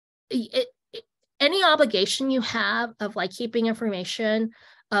 any obligation you have of like keeping information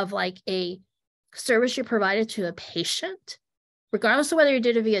of like a service you provided to a patient, regardless of whether you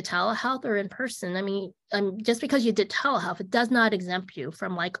did it via telehealth or in person. I mean, just because you did telehealth, it does not exempt you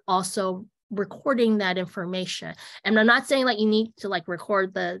from like also recording that information. And I'm not saying like you need to like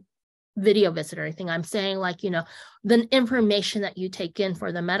record the video visit or anything. I'm saying like, the information that you take in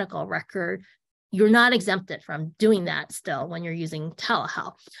for the medical record, you're not exempted from doing that still when you're using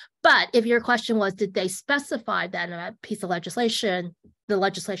telehealth. But if your question was, did they specify that in a piece of legislation, the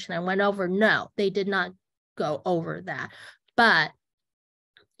legislation I went over? No, they did not go over that. But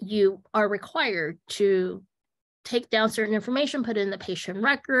you are required to take down certain information, put it in the patient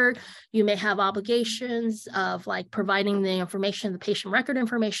record. You may have obligations of like providing the information, the patient record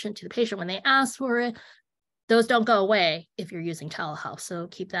information to the patient when they ask for it. Those don't go away if you're using telehealth. So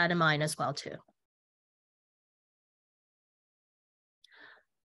keep that in mind as well too.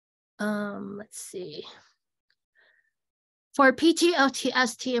 Let's see. For PT, LT,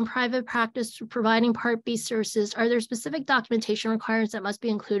 ST, and private practice providing Part B services, are there specific documentation requirements that must be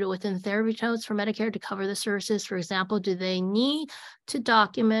included within the therapy notes for Medicare to cover the services? For example, do they need to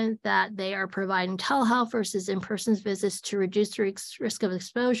document that they are providing telehealth versus in-person visits to reduce the risk of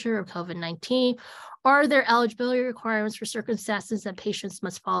exposure of COVID-19? Are there eligibility requirements for circumstances that patients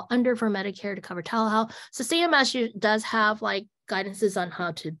must fall under for Medicare to cover telehealth? So CMS does have like guidances on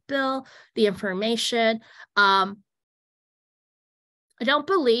how to bill the information. I don't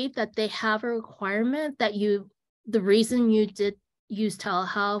believe that they have a requirement that the reason you did use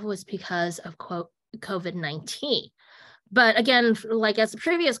telehealth was because of COVID-19. But again, like as the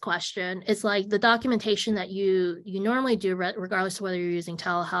previous question, it's like the documentation that you normally do, regardless of whether you're using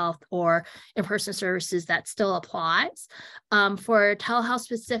telehealth or in-person services, that still applies. For telehealth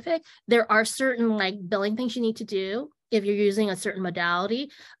specific, there are certain like billing things you need to do if you're using a certain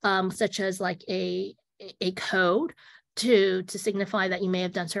modality, such as like a code to signify that you may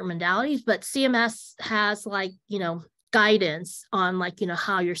have done certain modalities. But CMS has like, guidance on like,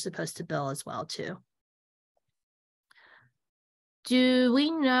 how you're supposed to bill as well too. Do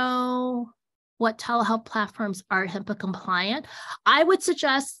we know what telehealth platforms are HIPAA compliant? I would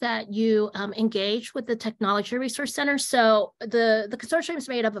suggest that you engage with the Technology Resource Center. So the consortium is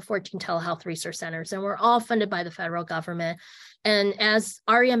made up of 14 telehealth resource centers, and we're all funded by the federal government. And as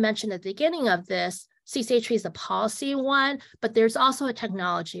Aria mentioned at the beginning of this, CCHP is the policy one, but there's also a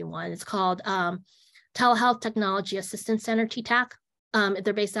technology one. It's called Telehealth Technology Assistance Center, TTAC.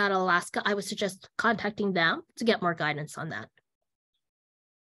 They're based out of Alaska. I would suggest contacting them to get more guidance on that.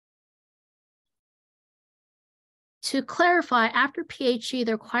 To clarify, after PHE,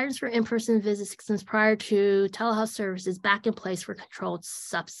 the requirements for in-person visits prior to telehealth services back in place for controlled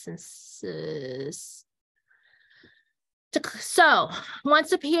substances. So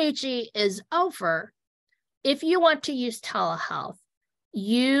once the PHE is over, if you want to use telehealth,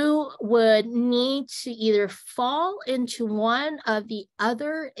 you would need to either fall into one of the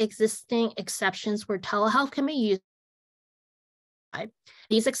other existing exceptions where telehealth can be used.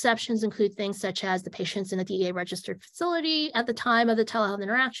 These exceptions include things such as the patient's in a DEA registered facility at the time of the telehealth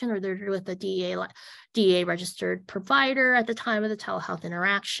interaction, or they're with a DEA registered provider at the time of the telehealth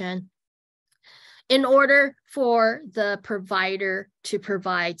interaction. In order for the provider to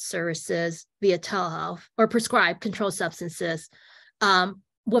provide services via telehealth or prescribe controlled substances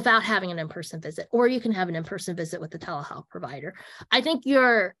without having an in-person visit, or you can have an in-person visit with the telehealth provider. I think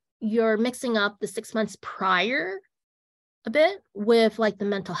you're mixing up the 6 months prior a bit with like the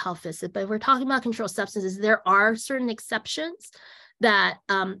mental health visit, but if we're talking about controlled substances, there are certain exceptions that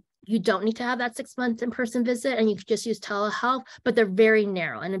you don't need to have that 6 month in-person visit, and you can just use telehealth, but they're very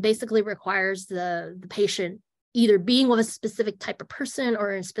narrow, and it basically requires the patient either being with a specific type of person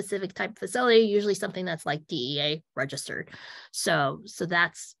or in a specific type of facility, usually something that's like DEA registered. So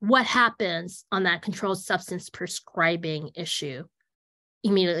that's what happens on that controlled substance prescribing issue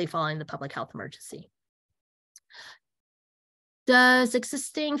immediately following the public health emergency. Does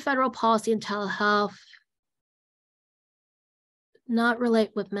existing federal policy in telehealth not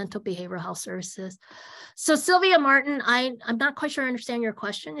relate with mental behavioral health services? So Sylvia Martin, I'm not quite sure I understand your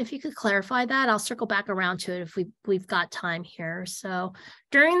question. If you could clarify that, I'll circle back around to it if we've got time here. So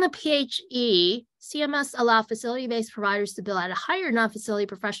during the PHE, CMS allowed facility-based providers to bill at a higher non-facility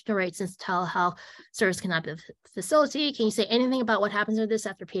professional rate since telehealth service cannot be a facility. Can you say anything about what happens with this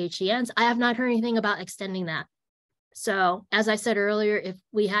after PHE ends? I have not heard anything about extending that. So as I said earlier, if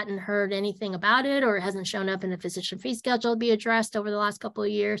we hadn't heard anything about it or it hasn't shown up in the physician fee schedule to be addressed over the last couple of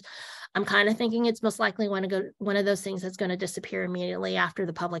years, I'm kind of thinking it's most likely one of those things that's going to disappear immediately after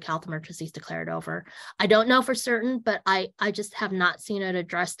the public health emergency is declared over. I don't know for certain, but I just have not seen it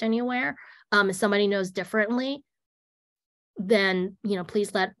addressed anywhere. If somebody knows differently, then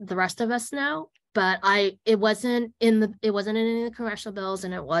please let the rest of us know. But it wasn't in any of the congressional bills,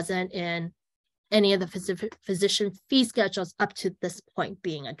 and it wasn't in any of the physician fee schedules up to this point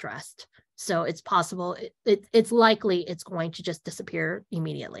being addressed. So it's possible, it's likely it's going to just disappear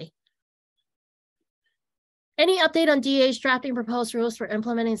immediately. Any update on DEA's drafting proposed rules for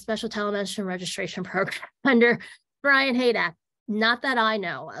implementing special telemedicine registration program under Brian Haydack? Not that I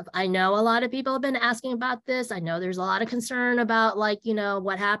know of. I know a lot of people have been asking about this. I know there's a lot of concern about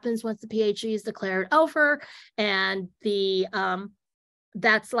what happens once the PHE is declared over, and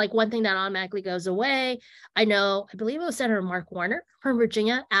that's like one thing that automatically goes away. I believe it was Senator Mark Warner from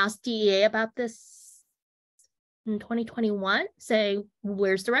Virginia asked DEA about this in 2021, saying,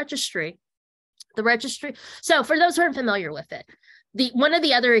 where's the registry? The registry. So for those who aren't familiar with it, one of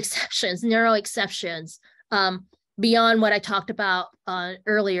the other exceptions, narrow exceptions, beyond what I talked about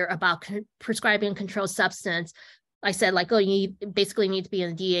earlier about prescribing a controlled substance, I said you basically need to be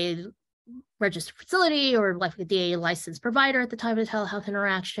in a DEA registered facility or like a DEA licensed provider at the time of the telehealth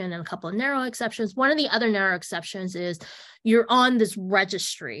interaction, and a couple of narrow exceptions. One of the other narrow exceptions is you're on this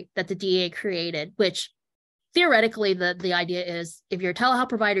registry that the DEA created, which theoretically the idea is if you're a telehealth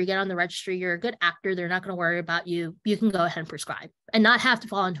provider, you get on the registry, you're a good actor, they're not going to worry about you. You can go ahead and prescribe and not have to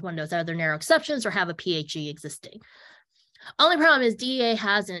fall into one of those other narrow exceptions or have a PHE existing. Only problem is DEA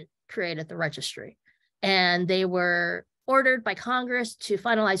hasn't created the registry, and they were ordered by Congress to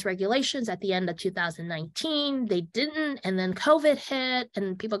finalize regulations at the end of 2019. They didn't, and then COVID hit,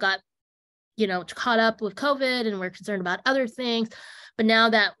 and people got, caught up with COVID and we're concerned about other things. But now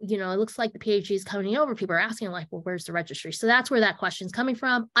that, it looks like the PhD is coming over, people are asking like, well, where's the registry? So that's where that question is coming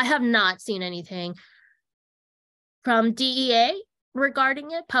from. I have not seen anything from DEA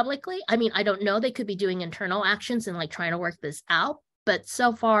regarding it publicly. I mean, I don't know, they could be doing internal actions and like trying to work this out, but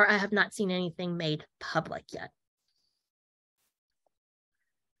so far I have not seen anything made public yet.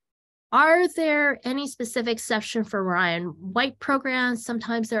 Are there any specific exception for Ryan White programs?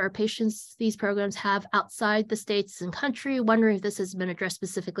 Sometimes there are patients these programs have outside the states and country. Wondering if this has been addressed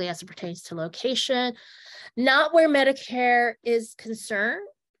specifically as it pertains to location. Not where Medicare is concerned.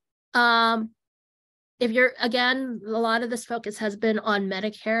 If you're, again, a lot of this focus has been on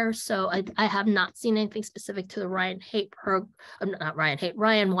Medicare, so I have not seen anything specific to the Ryan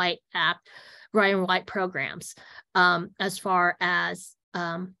White Act, Ryan White programs, as far as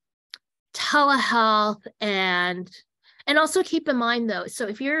telehealth and also keep in mind though, so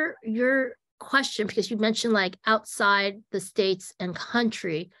if your question, because you mentioned like outside the states and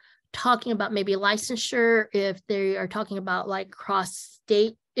country, talking about maybe licensure, if they are talking about like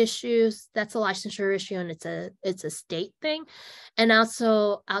cross-state issues, that's a licensure issue and it's a state thing. And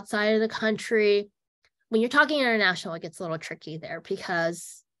also outside of the country, when you're talking international, it gets a little tricky there,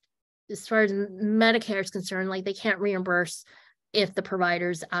 because as far as Medicare is concerned, like they can't reimburse if the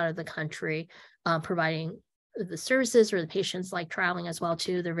provider's out of the country providing the services, or the patients like traveling as well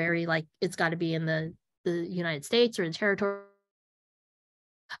too. They're very like, it's got to be in the United States or the territory.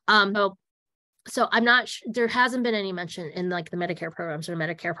 So I'm not there hasn't been any mention in like the Medicare programs or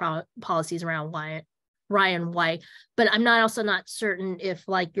Medicare policies around Ryan White, but I'm also not certain if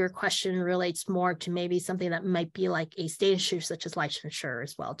like your question relates more to maybe something that might be like a state issue such as licensure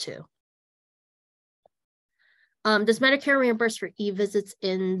as well too. Does Medicare reimburse for e-visits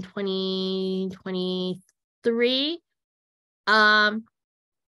in 2023?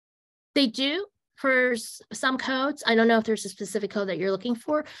 They do for some codes. I don't know if there's a specific code that you're looking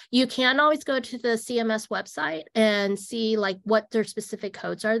for. You can always go to the CMS website and see like what their specific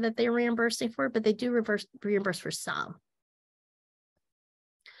codes are that they're reimbursing for, but they do reimburse for some.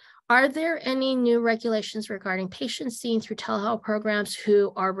 Are there any new regulations regarding patients seen through telehealth programs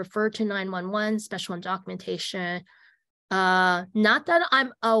who are referred to 911, special documentation? Not that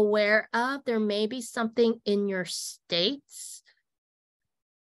I'm aware of. There may be something in your states.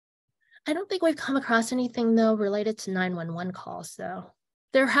 I don't think we've come across anything though related to 911 calls though.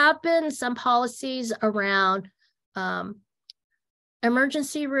 There have been some policies around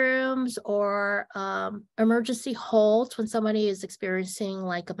emergency rooms or emergency holds when somebody is experiencing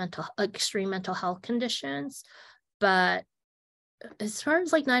like extreme mental health conditions. But as far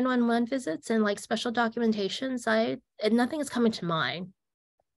as like 911 visits and like special documentations, nothing is coming to mind.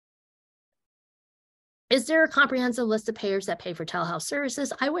 Is there a comprehensive list of payers that pay for telehealth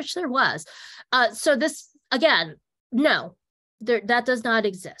services? I wish there was. So this, again, no, that does not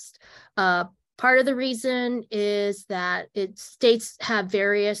exist. Part of the reason is that states have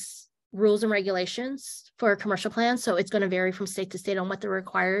various rules and regulations for commercial plans. So it's going to vary from state to state on what they're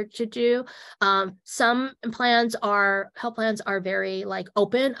required to do. Some health plans are very like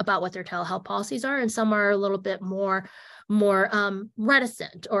open about what their telehealth policies are, and some are a little bit more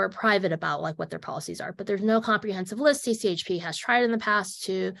reticent or private about like what their policies are. But there's no comprehensive list. CCHP has tried in the past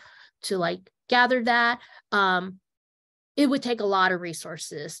to like gather that. It would take a lot of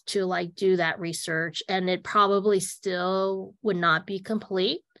resources to like do that research, and it probably still would not be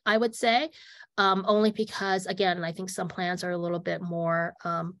complete, I would say, only because, again, I think some plans are a little bit more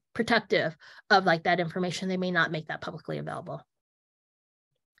protective of like that information. They may not make that publicly available.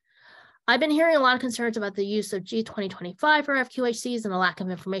 I've been hearing a lot of concerns about the use of G2025 for FQHCs and the lack of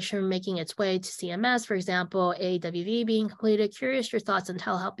information making its way to CMS, for example, AWV being completed. Curious your thoughts on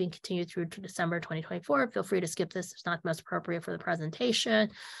telehealth being continued through to December 2024. Feel free to skip this. It's not the most appropriate for the presentation.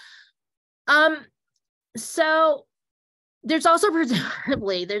 So there's also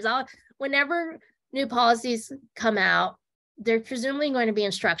presumably, whenever new policies come out, there's presumably going to be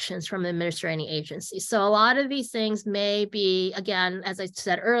instructions from the administrating agency. So a lot of these things may be, again, as I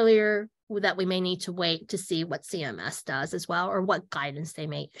said earlier, that we may need to wait to see what CMS does as well, or what guidance they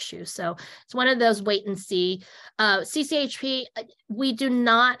may issue. So it's one of those wait and see. CCHP, we do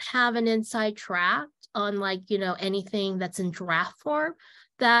not have an inside track on like, anything that's in draft form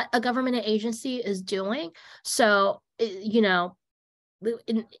that a government agency is doing. So,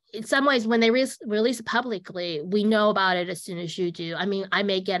 in some ways, when they release it publicly, we know about it as soon as you do. I mean, I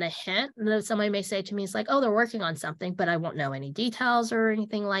may get a hint, and somebody may say to me, it's like, oh, they're working on something, but I won't know any details or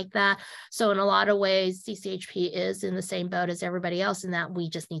anything like that. So in a lot of ways, CCHP is in the same boat as everybody else in that we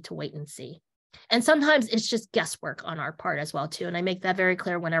just need to wait and see. And sometimes it's just guesswork on our part as well, too. And I make that very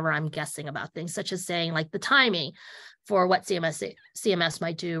clear whenever I'm guessing about things, such as saying like the timing for what CMS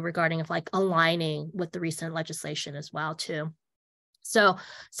might do regarding of like aligning with the recent legislation as well, too. So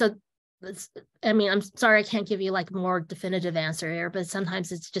I mean, I'm sorry I can't give you like more definitive answer here, but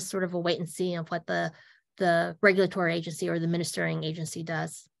sometimes it's just sort of a wait and see of what the regulatory agency or the ministering agency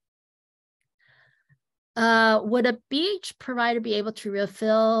does. Would a BH provider be able to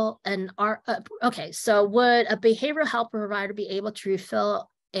refill so would a behavioral health provider be able to refill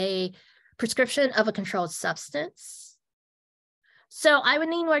a prescription of a controlled substance? So I would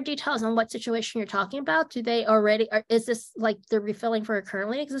need more details on what situation you're talking about. Do they already, is this like they're refilling for a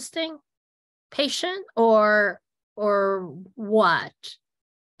currently existing patient, or what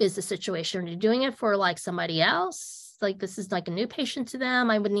is the situation? Are you doing it for like somebody else? Like this is like a new patient to them?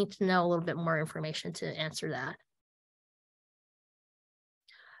 I would need to know a little bit more information to answer that.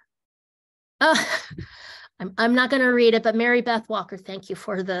 I'm not going to read it, but Mary Beth Walker, thank you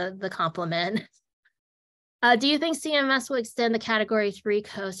for the compliment. Do you think CMS will extend the Category 3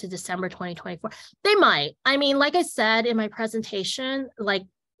 codes to December 2024? They might. I mean, like I said in my presentation, like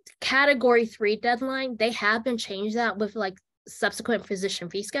Category 3 deadline, they have been changed that with like subsequent physician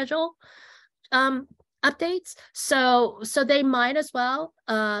fee schedule updates. So they might as well.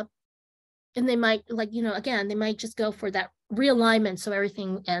 And they might again, they might just go for that realignment so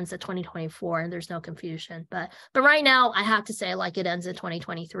everything ends at 2024 and there's no confusion. But right now I have to say like it ends in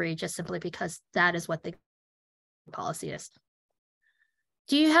 2023 just simply because that is what the policy is.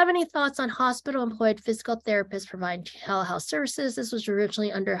 Do you have any thoughts on hospital-employed physical therapists providing telehealth services? This was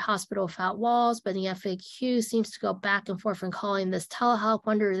originally under Hospital Without Walls, but the FAQ seems to go back and forth in calling this telehealth.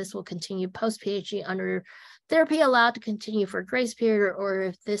 Wonder if this will continue post-PHE under therapy allowed to continue for a grace period, or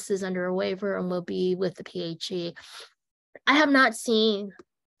if this is under a waiver and will be with the PHE. I have not seen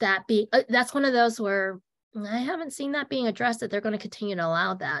that be, that's one of those where I haven't seen that being addressed, that they're going to continue to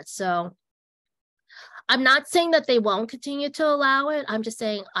allow that. So I'm not saying that they won't continue to allow it. I'm just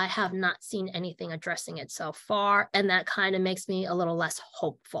saying I have not seen anything addressing it so far. And that kind of makes me a little less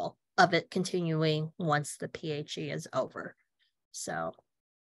hopeful of it continuing once the PHE is over. So,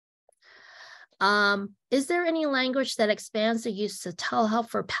 is there any language that expands the use of telehealth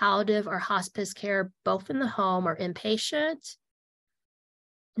for palliative or hospice care, both in the home or inpatient?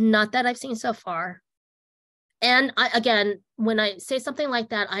 Not that I've seen so far. And again, when I say something like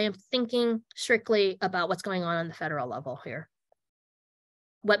that, I am thinking strictly about what's going on the federal level here.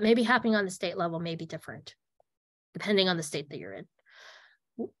 What may be happening on the state level may be different, depending on the state that you're in.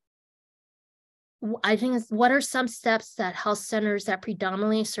 I think what are some steps that health centers that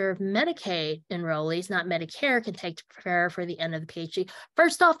predominantly serve Medicaid enrollees, not Medicare, can take to prepare for the end of the PHE?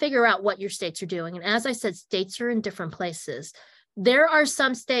 First off, figure out what your states are doing. And as I said, states are in different places. There are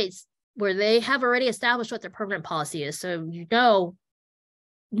some states where they have already established what their permanent policy is. So,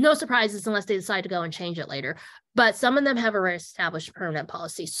 no surprises unless they decide to go and change it later. But some of them have already established permanent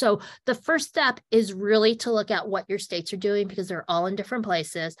policy. So the first step is really to look at what your states are doing, because they're all in different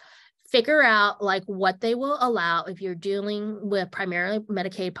places. Figure out like what they will allow if you're dealing with primarily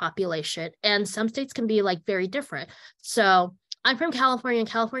Medicaid population. And some states can be like very different. So I'm from California, and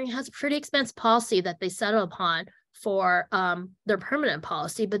California has a pretty expensive policy that they settle upon for their permanent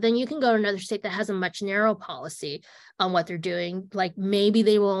policy, but then you can go to another state that has a much narrow policy on what they're doing. Like maybe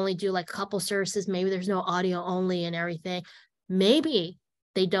they will only do like a couple services, maybe there's no audio only and everything. Maybe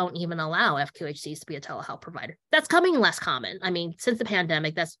they don't even allow FQHCs to be a telehealth provider. That's coming less common. I mean, since the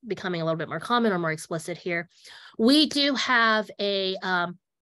pandemic, that's becoming a little bit more common or more explicit here. We do have a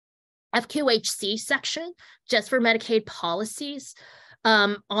FQHC section just for Medicaid policies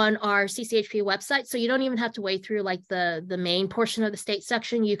on our CCHP website. So you don't even have to wade through like the main portion of the state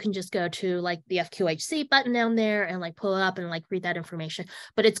section. You can just go to like the FQHC button down there and like pull it up and like read that information.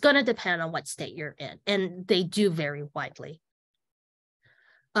 But it's going to depend on what state you're in, and they do vary widely.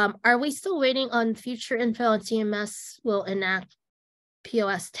 Are we still waiting on future info, and CMS will enact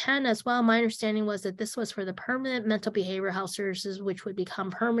POS 10 as well? My understanding was that this was for the permanent mental behavioral health services, which would become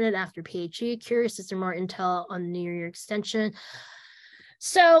permanent after PHE. Curious, is there more intel on the New-Year extension?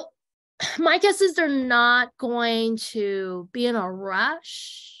 So my guess is they're not going to be in a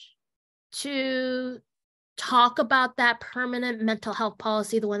rush to talk about that permanent mental health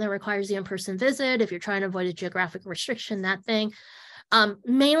policy, the one that requires the in-person visit, if you're trying to avoid a geographic restriction, that thing.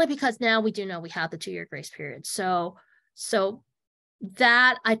 Mainly because now we do know we have the 2-year grace period. So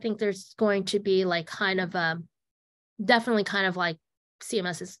that, I think there's going to be like kind of definitely kind of like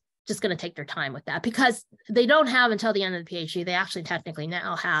CMS is just going to take their time with that, because they don't have until the end of the PHE. They actually technically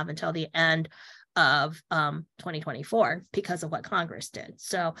now have until the end of 2024 because of what Congress did.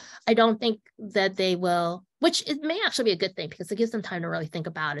 So I don't think that they will, which it may actually be a good thing because it gives them time to really think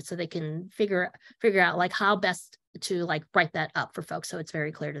about it so they can figure out like how best to like write that up for folks so it's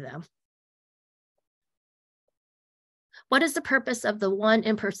very clear to them. What is the purpose of the one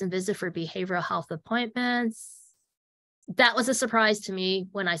in-person visit for behavioral health appointments? That was a surprise to me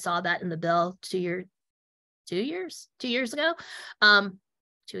when I saw that in the bill 2 years ago.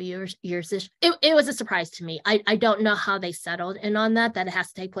 2 years-ish. It was a surprise to me. I don't know how they settled in on that it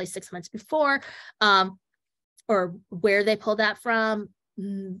has to take place 6 months before, or where they pulled that from.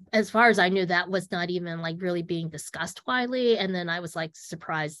 As far as I knew, that was not even like really being discussed widely. And then I was like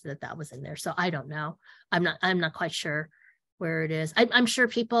surprised that was in there. So I don't know. I'm not quite sure where it is. I'm sure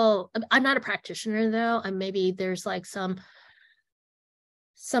people, I'm not a practitioner though. And maybe there's like some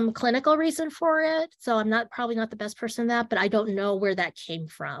clinical reason for it. So I'm probably not the best person in that, but I don't know where that came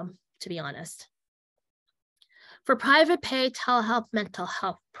from, to be honest. For private pay telehealth mental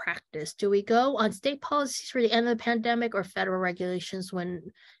health practice, do we go on state policies for the end of the pandemic or federal regulations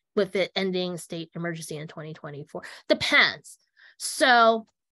with it ending state emergency in 2024? Depends. So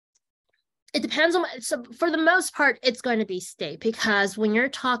it depends on, so for the most part, it's going to be state, because when you're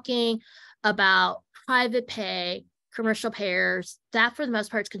talking about private pay, commercial payers, that for the most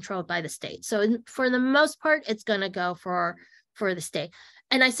part is controlled by the state. So for the most part, it's going to go for the state.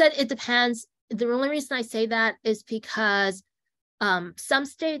 And I said it depends. The only reason I say that is because some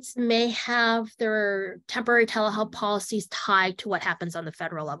states may have their temporary telehealth policies tied to what happens on the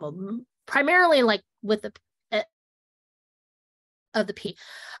federal level, primarily like with the of the P.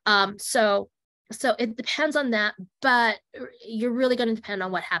 So it depends on that, but you're really going to depend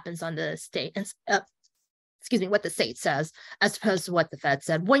on what happens on the state and what the state says, as opposed to what the Fed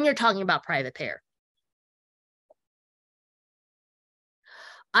said when you're talking about private payer.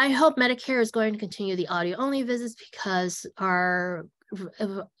 I hope Medicare is going to continue the audio-only visits because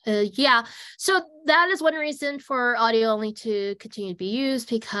yeah. So that is one reason for audio-only to continue to be used,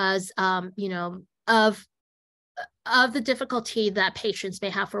 because, of the difficulty that patients may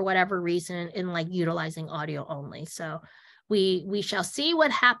have for whatever reason in like utilizing audio-only. So we shall see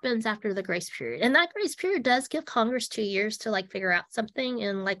what happens after the grace period. And that grace period does give Congress 2 years to like figure out something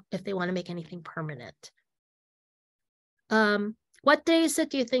and like if they want to make anything permanent. What data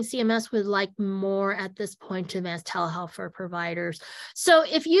do you think CMS would like more at this point to advance telehealth for providers? So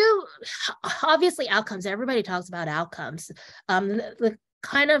if you, obviously outcomes, everybody talks about outcomes. The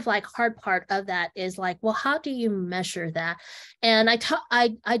kind of like hard part of that is like, well, how do you measure that? And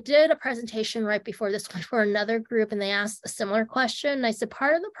I did a presentation right before this one for another group, and they asked a similar question. And I said,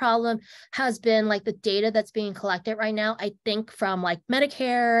 part of the problem has been like the data that's being collected right now, I think from like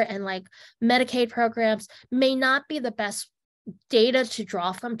Medicare and like Medicaid programs may not be the best data to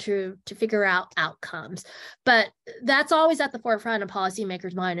draw from to figure out outcomes. But that's always at the forefront of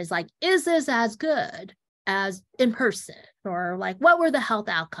policymakers' mind, is like, is this as good as in person? Or like, what were the health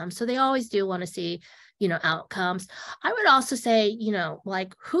outcomes? So they always do want to see, outcomes. I would also say,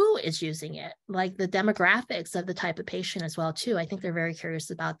 like who is using it, like the demographics of the type of patient as well, too. I think they're very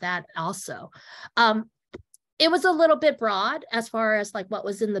curious about that also. It was a little bit broad as far as like what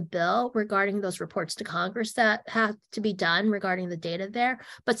was in the bill regarding those reports to Congress that had to be done regarding the data there.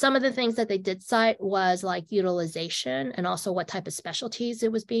 But some of the things that they did cite was like utilization and also what type of specialties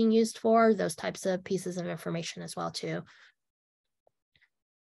it was being used for, those types of pieces of information as well too.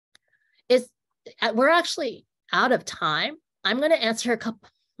 We're actually out of time. I'm going to answer a couple.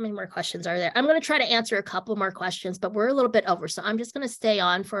 How many more questions are there? I'm going to try to answer a couple more questions, but we're a little bit over. So I'm just going to stay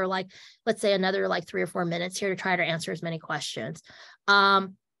on for like, let's say another like 3 or 4 minutes here to try to answer as many questions.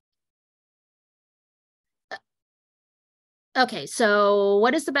 Okay, so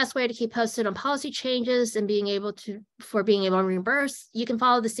what is the best way to keep posted on policy changes and being able to reimburse? You can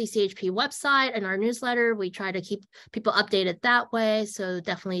follow the CCHP website and our newsletter. We try to keep people updated that way. So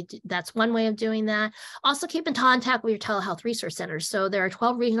definitely that's one way of doing that. Also keep in contact with your telehealth resource centers. So there are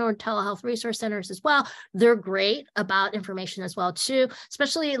 12 regional telehealth resource centers as well. They're great about information as well too,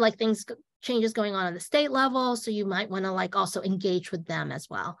 especially like changes going on the state level. So you might want to like also engage with them as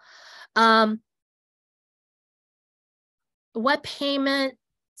well. What payment?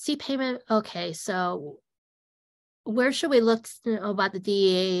 C-payment. Okay, so where should we look about the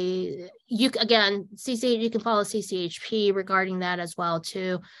DEA? You can follow CCHP regarding that as well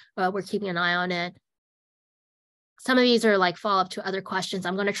too. We're keeping an eye on it. Some of these are like follow-up to other questions.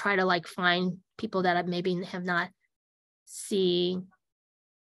 I'm going to try to like find people that maybe have not seen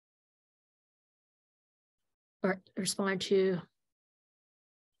or respond to.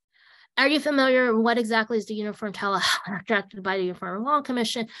 Are you familiar? What exactly is the Uniform Telehealth directed by the Uniform Law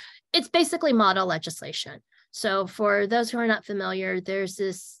Commission? It's basically model legislation. So for those who are not familiar, there's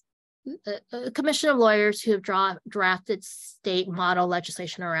this a commission of lawyers who have drafted state model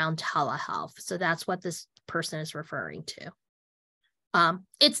legislation around telehealth. So that's what this person is referring to.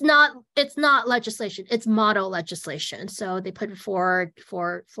 It's not legislation, it's model legislation. So they put it forward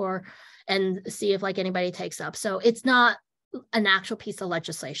for and see if like anybody takes up. So it's not an actual piece of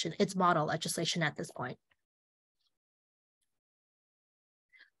legislation, it's model legislation at this point.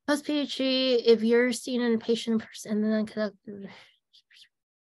 Post PHE, if you're seen in a patient and then conduct.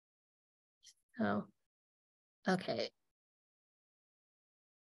 Oh, okay.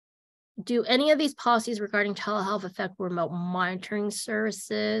 Do any of these policies regarding telehealth affect remote monitoring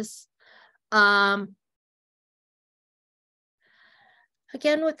services? Again,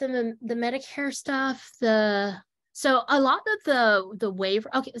 with the Medicare stuff, so a lot of the waiver.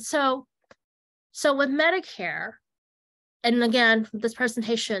 Okay, so with Medicare, and again, this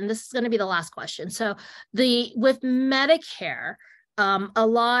presentation, this is going to be the last question. So with Medicare, a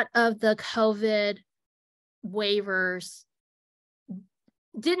lot of the COVID waivers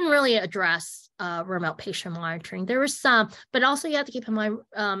didn't really address remote patient monitoring. There was some, but also you have to keep in mind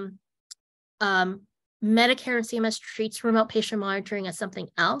Medicare and CMS treats remote patient monitoring as something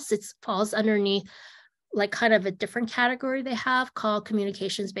else. It falls underneath like kind of a different category they have called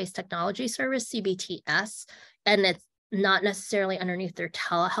Communications-Based Technology Service, CBTS, and it's not necessarily underneath their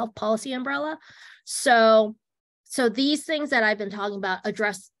telehealth policy umbrella. So these things that I've been talking about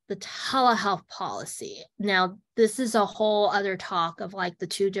address the telehealth policy. Now, this is a whole other talk of like the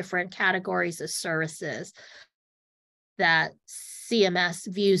two different categories of services that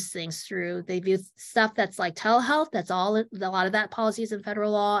CMS views things through. They view stuff that's like telehealth, that's all, a lot of that policy is in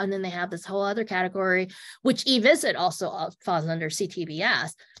federal law. And then they have this whole other category, which eVisit also falls under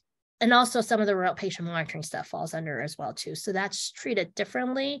CTBS. And also some of the remote patient monitoring stuff falls under as well too. So that's treated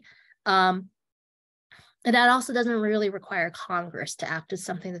differently. And that also doesn't really require Congress to act as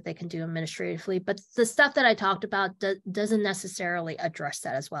something that they can do administratively. But the stuff that I talked about doesn't necessarily address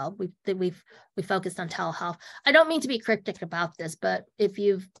that as well. We focused on telehealth. I don't mean to be cryptic about this, but if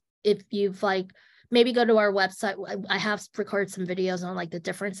you've like maybe go to our website, I have recorded some videos on like the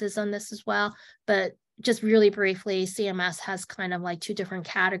differences on this as well. But just really briefly, CMS has kind of like two different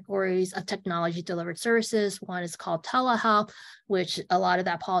categories of technology delivered services. One is called telehealth, which a lot of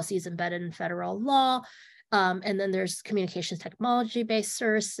that policy is embedded in federal law. And then there's communications technology-based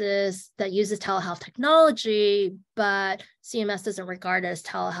services that uses telehealth technology, but CMS doesn't regard it as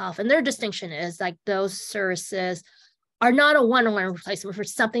telehealth. And their distinction is like those services are not a one-on-one replacement for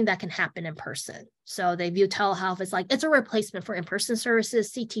something that can happen in person. So they view telehealth as like, it's a replacement for in-person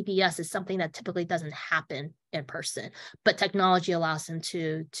services. CTBS is something that typically doesn't happen in person, but technology allows them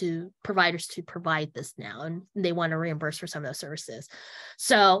to providers to provide this now, and they want to reimburse for some of those services.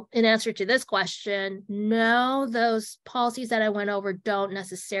 So in answer to this question, no, those policies that I went over don't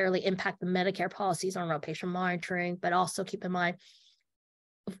necessarily impact the Medicare policies on remote patient monitoring, but also keep in mind,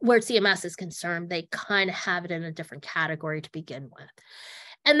 where CMS is concerned, they kind of have it in a different category to begin with.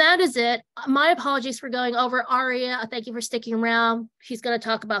 And that is it. My apologies for going over. Aria, thank you for sticking around. She's going to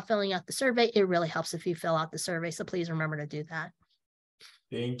talk about filling out the survey. It really helps if you fill out the survey, so please remember to do that.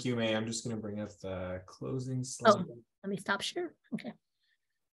 Thank you, Mei. I'm just going to bring up the closing slide. Oh, let me stop share. Okay.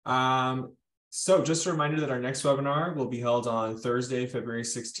 So just a reminder that our next webinar will be held on Thursday, February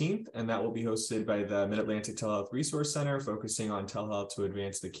 16th, and that will be hosted by the Mid-Atlantic Telehealth Resource Center, focusing on telehealth to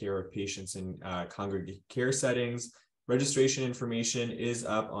advance the care of patients in congregate care settings. Registration information is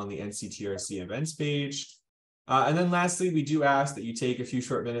up on the NCTRC events page. And then lastly, we do ask that you take a few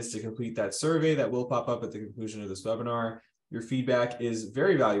short minutes to complete that survey that will pop up at the conclusion of this webinar. Your feedback is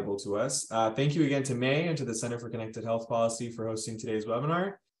very valuable to us. Thank you again to Mei and to the Center for Connected Health Policy for hosting today's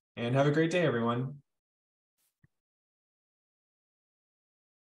webinar. And have a great day, everyone.